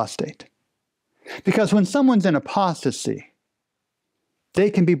then apostate. Because when someone's in apostasy,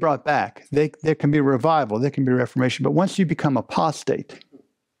 they can be brought back. There can be revival. There can be reformation. But once you become apostate,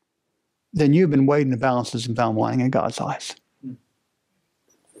 then you've been weighed in the balances and found wanting in God's eyes.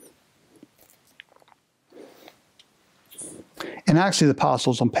 In Acts of the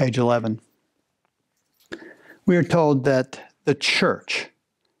Apostles on page 11, we are told that the church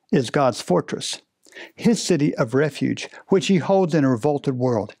is God's fortress, his city of refuge, which he holds in a revolted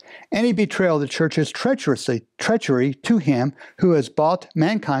world. Any betrayal of the church is treachery to him who has bought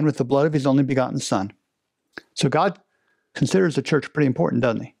mankind with the blood of his only begotten Son. So God considers the church pretty important,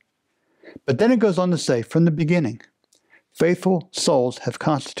 doesn't he? But then it goes on to say, from the beginning, faithful souls have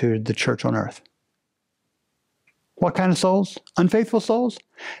constituted the church on earth. What kind of souls? Unfaithful souls?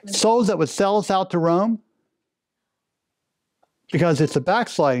 Souls that would sell us out to Rome? because it's a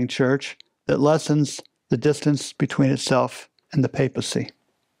backsliding church that lessens the distance between itself and the papacy.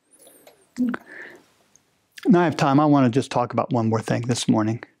 Now I have time. I want to just talk about one more thing this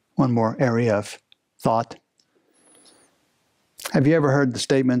morning, one more area of thought. Have you ever heard the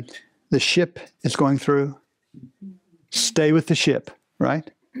statement, the ship is going through? Stay with the ship, right?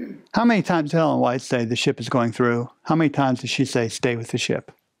 How many times did Ellen White say the ship is going through? How many times did she say stay with the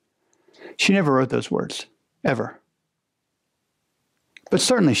ship? She never wrote those words, ever. But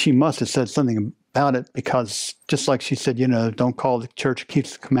certainly she must have said something about it, because just like she said, don't call the church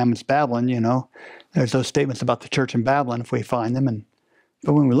keeps the commandments Babylon, there's those statements about the church in Babylon if we find them.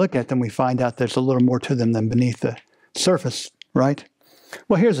 But when we look at them, we find out there's a little more to them than beneath the surface, right?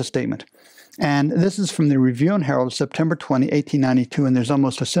 Well, here's a statement. And this is from the Review and Herald of September 20, 1892, and there's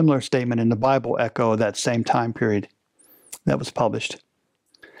almost a similar statement in the Bible Echo of that same time period that was published.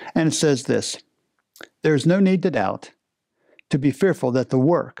 And it says this: there is no need to doubt, to be fearful that the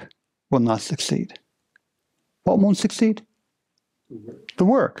work will not succeed. What won't succeed? The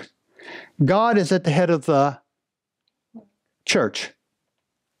work. God is at the head of the church.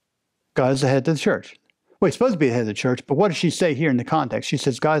 God is the head of the church. Well, he's supposed to be the head of the church, but what does she say here in the context? She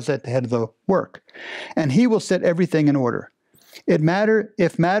says God is at the head of the work, and he will set everything in order. If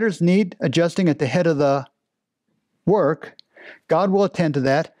matters need adjusting at the head of the work, God will attend to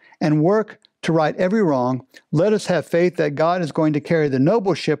that and work to right every wrong. Let us have faith that God is going to carry the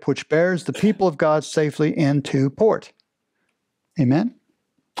noble ship which bears the people of God safely into port. Amen?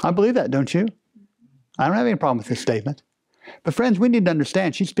 I believe that, don't you? I don't have any problem with this statement. But friends, we need to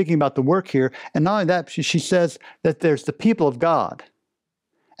understand she's speaking about the work here. And not only that, she says that there's the people of God.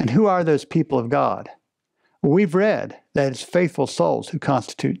 And who are those people of God? Well, we've read that it's faithful souls who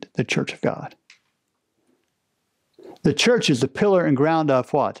constitute the church of God. The church is the pillar and ground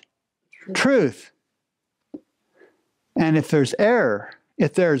of what? Truth. And if there's error,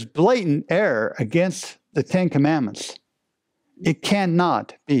 if there's blatant error against the Ten Commandments, it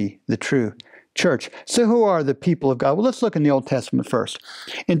cannot be the true church. So who are the people of God? Well, let's look in the Old Testament first.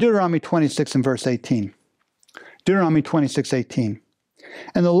 In Deuteronomy 26 and verse 18. Deuteronomy 26:18.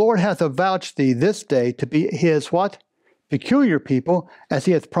 And the Lord hath avouched thee this day to be his what? Peculiar people, as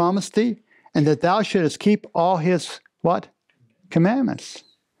he hath promised thee, and that thou shouldest keep all his what? Commandments.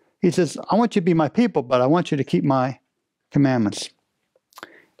 He says, I want you to be my people, but I want you to keep my commandments.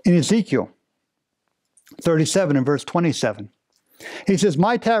 In Ezekiel 37 and verse 27. He says,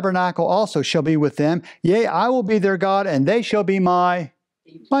 my tabernacle also shall be with them. Yea, I will be their God, and they shall be my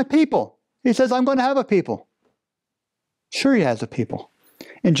people. He says, I'm going to have a people. Sure, he has a people.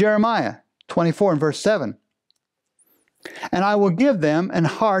 In Jeremiah 24 and verse 7. And I will give them an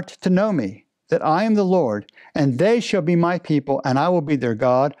heart to know me, that I am the Lord, and they shall be my people, and I will be their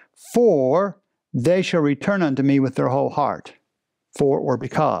God, for they shall return unto me with their whole heart. For or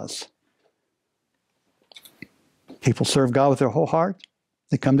because. People serve God with their whole heart.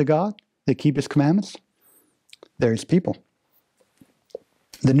 They come to God. They keep his commandments. They're his people.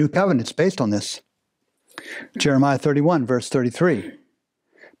 The new covenant is based on this. Jeremiah 31, verse 33.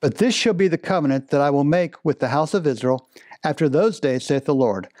 But this shall be the covenant that I will make with the house of Israel after those days, saith the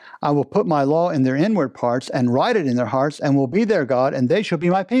Lord. I will put my law in their inward parts and write it in their hearts, and will be their God, and they shall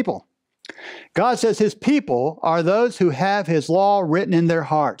be my people. God says his people are those who have his law written in their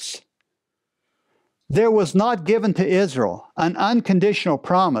hearts. There was not given to Israel an unconditional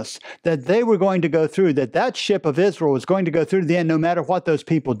promise that they were going to go through, that ship of Israel was going to go through to the end no matter what those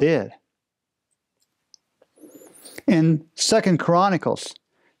people did. In 2 Chronicles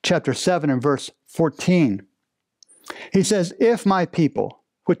chapter 7 and verse 14, he says, if my people,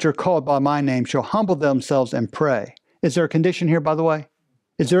 which are called by my name, shall humble themselves and pray. Is there a condition here, by the way?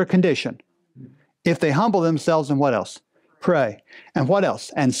 Is there a condition? If they humble themselves, and what else? Pray. And what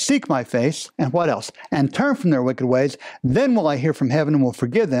else? And seek my face. And what else? And turn from their wicked ways. Then will I hear from heaven and will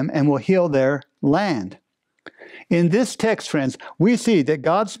forgive them and will heal their land. In this text, friends, we see that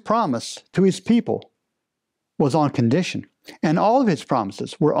God's promise to his people was on condition. And all of his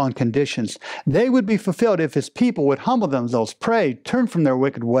promises were on conditions. They would be fulfilled if his people would humble themselves, pray, turn from their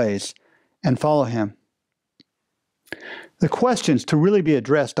wicked ways, and follow him. The questions to really be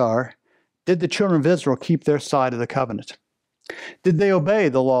addressed are, did the children of Israel keep their side of the covenant? Did they obey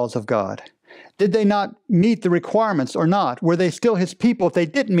the laws of God? Did they not meet the requirements or not? Were they still his people if they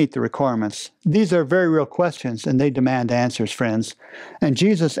didn't meet the requirements? These are very real questions, and they demand answers, friends. And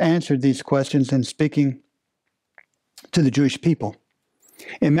Jesus answered these questions in speaking to the Jewish people.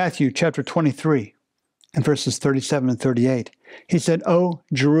 In Matthew chapter 23, and verses 37 and 38, He said, O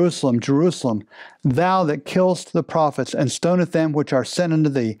Jerusalem, Jerusalem, thou that killest the prophets and stonest them which are sent unto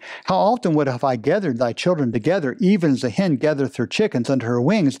thee, how often would have I gathered thy children together, even as a hen gathereth her chickens under her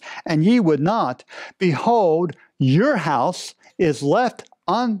wings, and ye would not? Behold, your house is left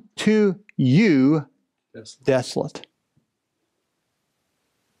unto you desolate.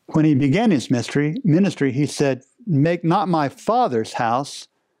 When he began his ministry, he said, make not my Father's house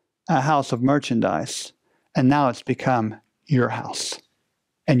a house of merchandise. And now it's become your house,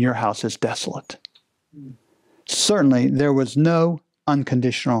 and your house is desolate. Certainly, there was no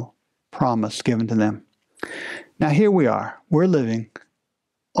unconditional promise given to them. Now, here we are. We're living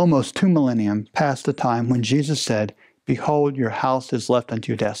almost 2 millennium past the time when Jesus said, behold, your house is left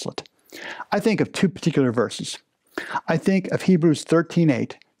unto you desolate. I think of 2 particular verses. I think of Hebrews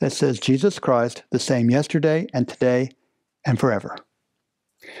 13:8 that says, Jesus Christ, the same yesterday and today and forever.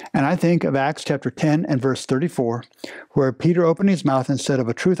 And I think of Acts chapter 10 and verse 34, where Peter opened his mouth and said, of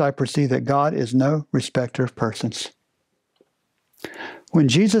a truth I perceive that God is no respecter of persons. When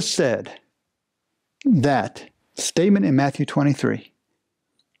Jesus said that statement in Matthew 23,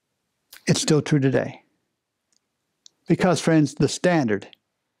 it's still true today. Because, friends, the standard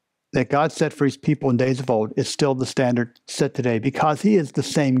that God set for his people in days of old is still the standard set today, because he is the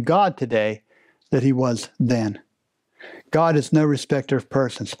same God today that he was then. God is no respecter of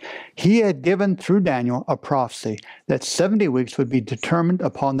persons. He had given through Daniel a prophecy that 70 weeks would be determined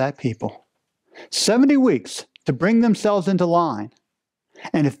upon that people. 70 weeks to bring themselves into line.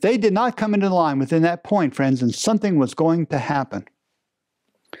 And if they did not come into line within that point, friends, then something was going to happen.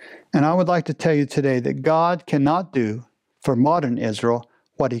 And I would like to tell you today that God cannot do for modern Israel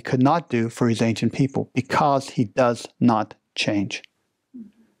what he could not do for his ancient people, because he does not change.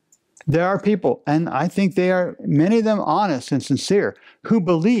 There are people, and I think they are, many of them honest and sincere, who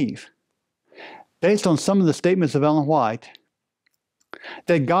believe, based on some of the statements of Ellen White,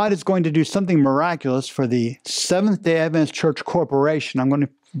 that God is going to do something miraculous for the Seventh-day Adventist Church Corporation. I'm going to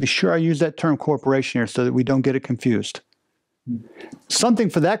be sure I use that term corporation here so that we don't get it confused. Something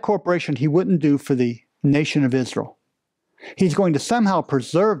for that corporation he wouldn't do for the nation of Israel. He's going to somehow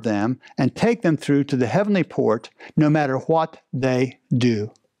preserve them and take them through to the heavenly port no matter what they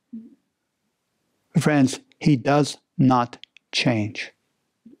do. Friends, he does not change.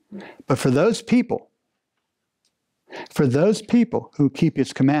 But for those people who keep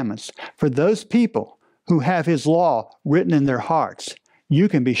his commandments, for those people who have his law written in their hearts, you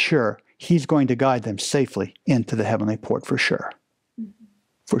can be sure he's going to guide them safely into the heavenly port for sure.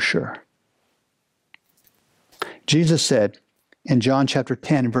 For sure. Jesus said in John chapter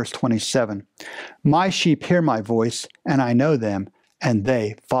 10, verse 27, my sheep hear my voice, and I know them, and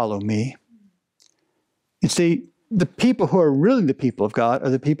they follow me. You see, the people who are really the people of God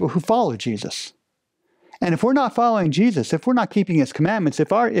are the people who follow Jesus. And if we're not following Jesus, if we're not keeping his commandments,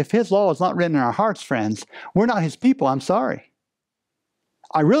 if his law is not written in our hearts, friends, we're not his people. I'm sorry.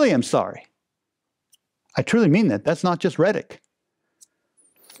 I really am sorry. I truly mean that. That's not just rhetoric.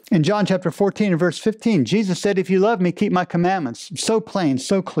 In John chapter 14 and verse 15, Jesus said, if you love me, keep my commandments. So plain,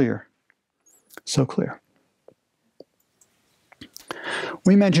 so clear. So clear.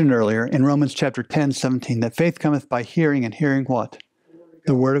 We mentioned earlier in Romans chapter 10, 17, that faith cometh by hearing, and hearing what?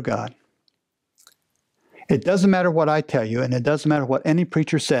 The Word of God. It doesn't matter what I tell you, and it doesn't matter what any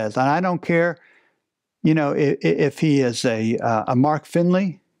preacher says. And I don't care, if he is a Mark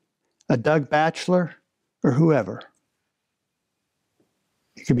Finley, a Doug Batchelor, or whoever.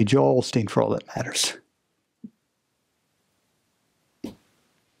 It could be Joel Osteen for all that matters.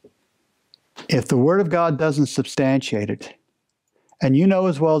 If the Word of God doesn't substantiate it, and you know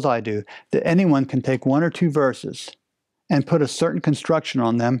as well as I do that anyone can take 1 or 2 verses and put a certain construction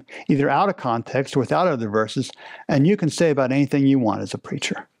on them, either out of context or without other verses, and you can say about anything you want as a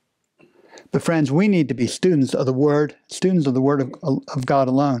preacher. But friends, we need to be students of the Word of God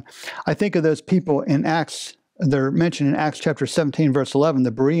alone. I think of those people in Acts, they're mentioned in Acts chapter 17, verse 11,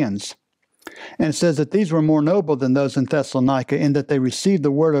 the Bereans. And it says that these were more noble than those in Thessalonica, in that they received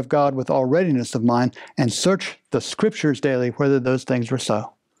the word of God with all readiness of mind and searched the Scriptures daily whether those things were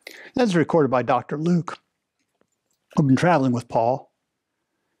so. That's recorded by Dr. Luke, who'd been traveling with Paul.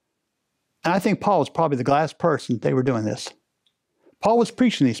 And I think Paul was probably the last person they were doing this. Paul was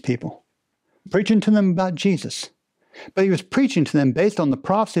preaching to these people, preaching to them about Jesus. But he was preaching to them based on the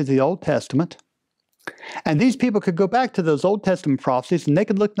prophecies of the Old Testament. And these people could go back to those Old Testament prophecies and they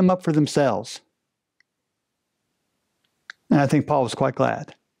could look them up for themselves. And I think Paul was quite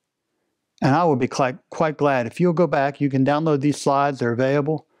glad. And I would be quite glad if you'll go back, you can download these slides, they're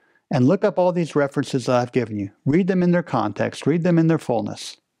available, and look up all these references that I've given you. Read them in their context, read them in their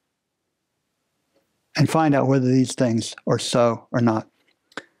fullness. and find out whether these things are so or not.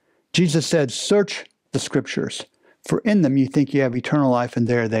 Jesus said, search the scriptures, for in them you think you have eternal life, and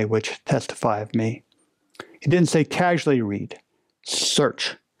they are they which testify of me. He didn't say casually read.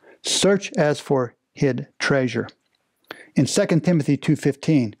 Search. Search as for hid treasure. In 2 Timothy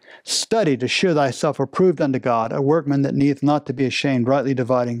 2:15, study to show thyself approved unto God, a workman that needeth not to be ashamed, rightly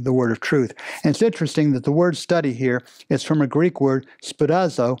dividing the word of truth. And it's interesting that the word study here is from a Greek word,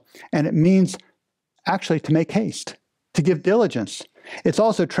 spoudazo, and it means actually to make haste, to give diligence. It's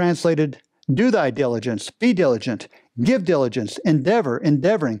also translated, do thy diligence, be diligent, give diligence, endeavor,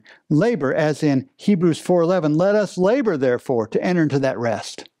 endeavoring, labor, as in Hebrews 4:11, let us labor therefore to enter into that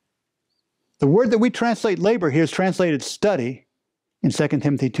rest. The word that we translate labor here is translated study in 2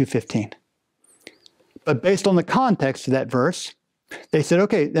 Timothy 2:15. But based on the context of that verse, they said,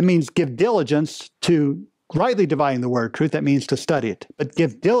 okay, that means give diligence to rightly dividing the word of truth. That means to study it. But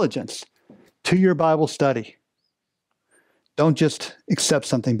give diligence to your Bible study. Don't just accept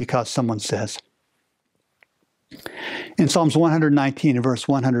something because someone says. In Psalms 119 and verse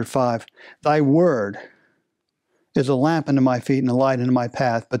 105, thy word is a lamp unto my feet and a light unto my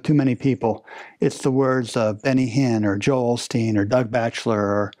path. But too many people, it's the words of Benny Hinn or Joel Osteen or Doug Batchelor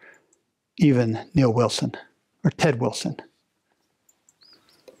or even Neil Wilson or Ted Wilson.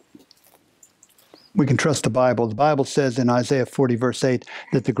 We can trust the Bible. The Bible says in Isaiah 40 verse 8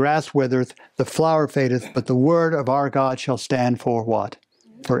 that the grass withereth, the flower fadeth, but the word of our God shall stand for what?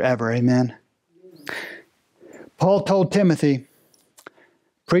 Forever. Amen. Paul told Timothy,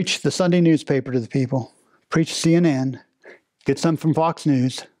 preach the Sunday newspaper to the people. Preach CNN, get some from Fox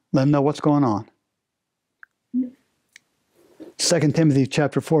News, let them know what's going on. 2 Timothy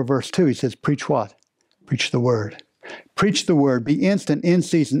chapter 4, verse 2, he says, preach what? Preach the word. Preach the word. Be instant, in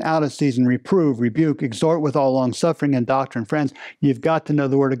season, out of season. Reprove, rebuke, exhort with all long-suffering and doctrine. Friends, you've got to know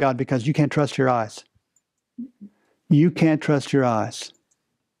the word of God because you can't trust your eyes. You can't trust your eyes.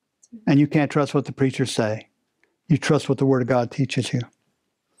 And you can't trust what the preachers say. You trust what the word of God teaches you.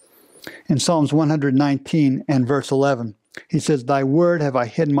 In Psalms 119 and verse 11, he says, thy word have I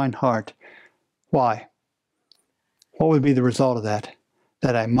hid in mine heart. Why? What would be the result of that?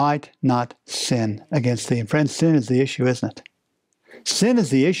 That I might not sin against thee. And friends, sin is the issue, isn't it? Sin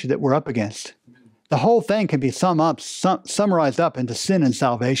is the issue that we're up against. The whole thing can be summarized up into sin and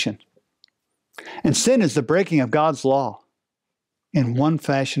salvation. And sin is the breaking of God's law in one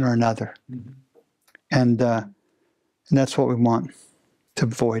fashion or another. And that's what we want, to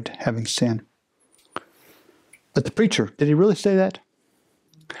avoid having sin. But the preacher, did he really say that?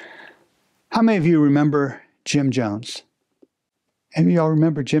 How many of you remember Jim Jones? Any of y'all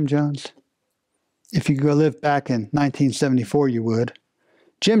remember Jim Jones? If you go live back in 1974, you would.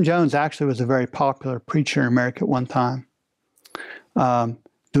 Jim Jones actually was a very popular preacher in America at one time,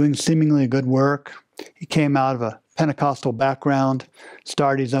 doing seemingly good work. He came out of a Pentecostal background,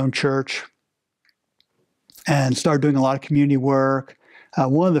 started his own church, and started doing a lot of community work.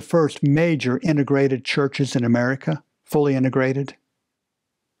 One of the first major integrated churches in America, fully integrated.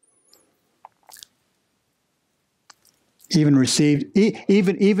 Even received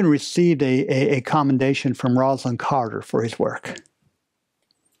a commendation from Rosalind Carter for his work.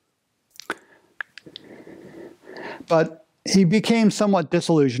 But he became somewhat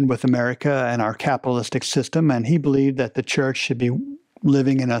disillusioned with America and our capitalistic system, and he believed that the church should be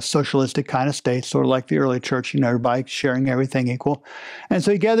living in a socialistic kind of state, sort of like the early church, everybody sharing everything equal. And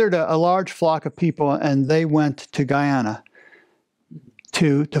so he gathered a large flock of people, and they went to Guyana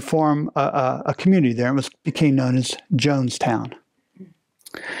to form a community there. It became known as Jonestown.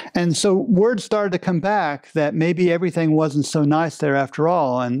 And so word started to come back that maybe everything wasn't so nice there after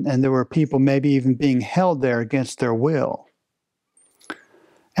all, and there were people maybe even being held there against their will.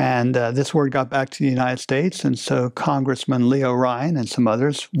 And this word got back to the United States, and so Congressman Leo Ryan and some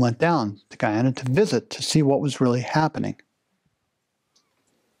others went down to Guyana to visit, to see what was really happening.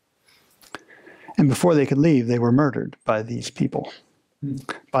 And before they could leave, they were murdered by these people,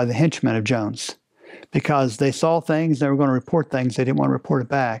 by the henchmen of Jones, because they saw things, they were going to report things, they didn't want to report it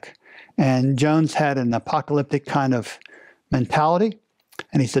back. And Jones had an apocalyptic kind of mentality,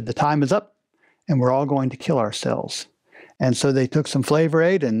 and he said, the time is up, and we're all going to kill ourselves. And so they took some Flavor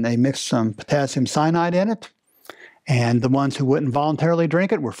Aid and they mixed some potassium cyanide in it. And the ones who wouldn't voluntarily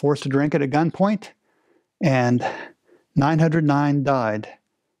drink it were forced to drink it at gunpoint. And 909 died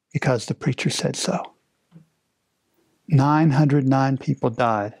because the preacher said so. 909 people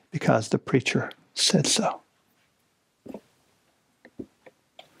died because the preacher said so.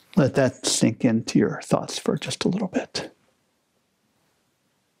 Let that sink into your thoughts for just a little bit.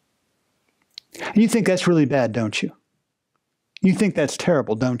 And you think that's really bad, don't you? You think that's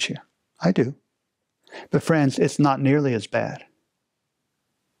terrible, don't you? I do. But friends, it's not nearly as bad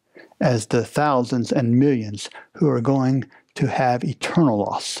as the thousands and millions who are going to have eternal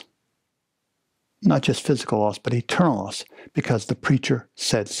loss. Not just physical loss, but eternal loss, because the preacher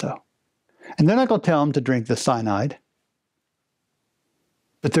said so. And they're not going to tell them to drink the cyanide,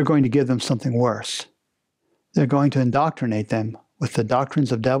 but they're going to give them something worse. They're going to indoctrinate them with the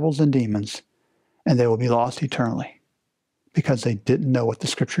doctrines of devils and demons, and they will be lost eternally because they didn't know what the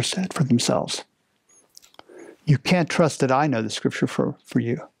Scripture said for themselves. You can't trust that I know the Scripture for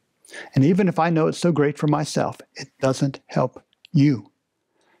you. And even if I know it's so great for myself, it doesn't help you.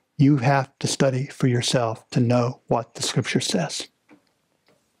 You have to study for yourself to know what the Scripture says.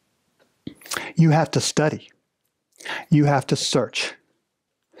 You have to study. You have to search.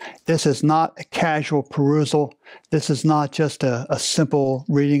 This is not a casual perusal. This is not just a simple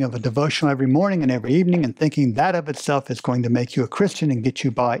reading of a devotional every morning and every evening and thinking that of itself is going to make you a Christian and get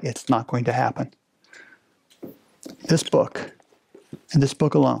you by. It's not going to happen. This book, and this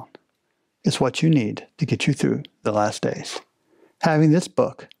book alone, is what you need to get you through the last days. Having this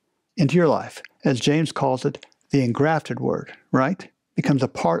book into your life, as James calls it, the engrafted word, right? Becomes a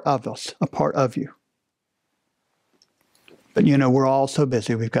part of us, a part of you. But we're all so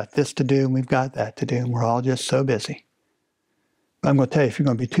busy. We've got this to do and we've got that to do, and we're all just so busy. But I'm going to tell you, if you're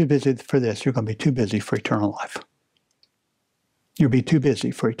going to be too busy for this, you're going to be too busy for eternal life. You'll be too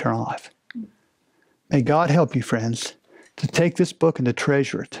busy for eternal life. May God help you, friends, to take this book and to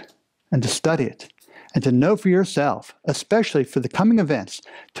treasure it and to study it and to know for yourself, especially for the coming events,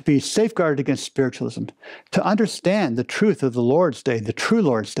 to be safeguarded against spiritualism, to understand the truth of the Lord's Day, the true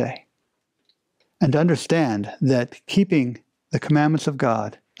Lord's Day, and to understand that keeping the commandments of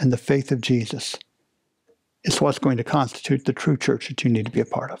God and the faith of Jesus is what's going to constitute the true church that you need to be a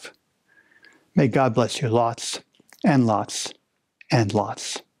part of. May God bless you lots and lots and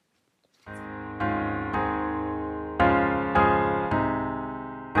lots.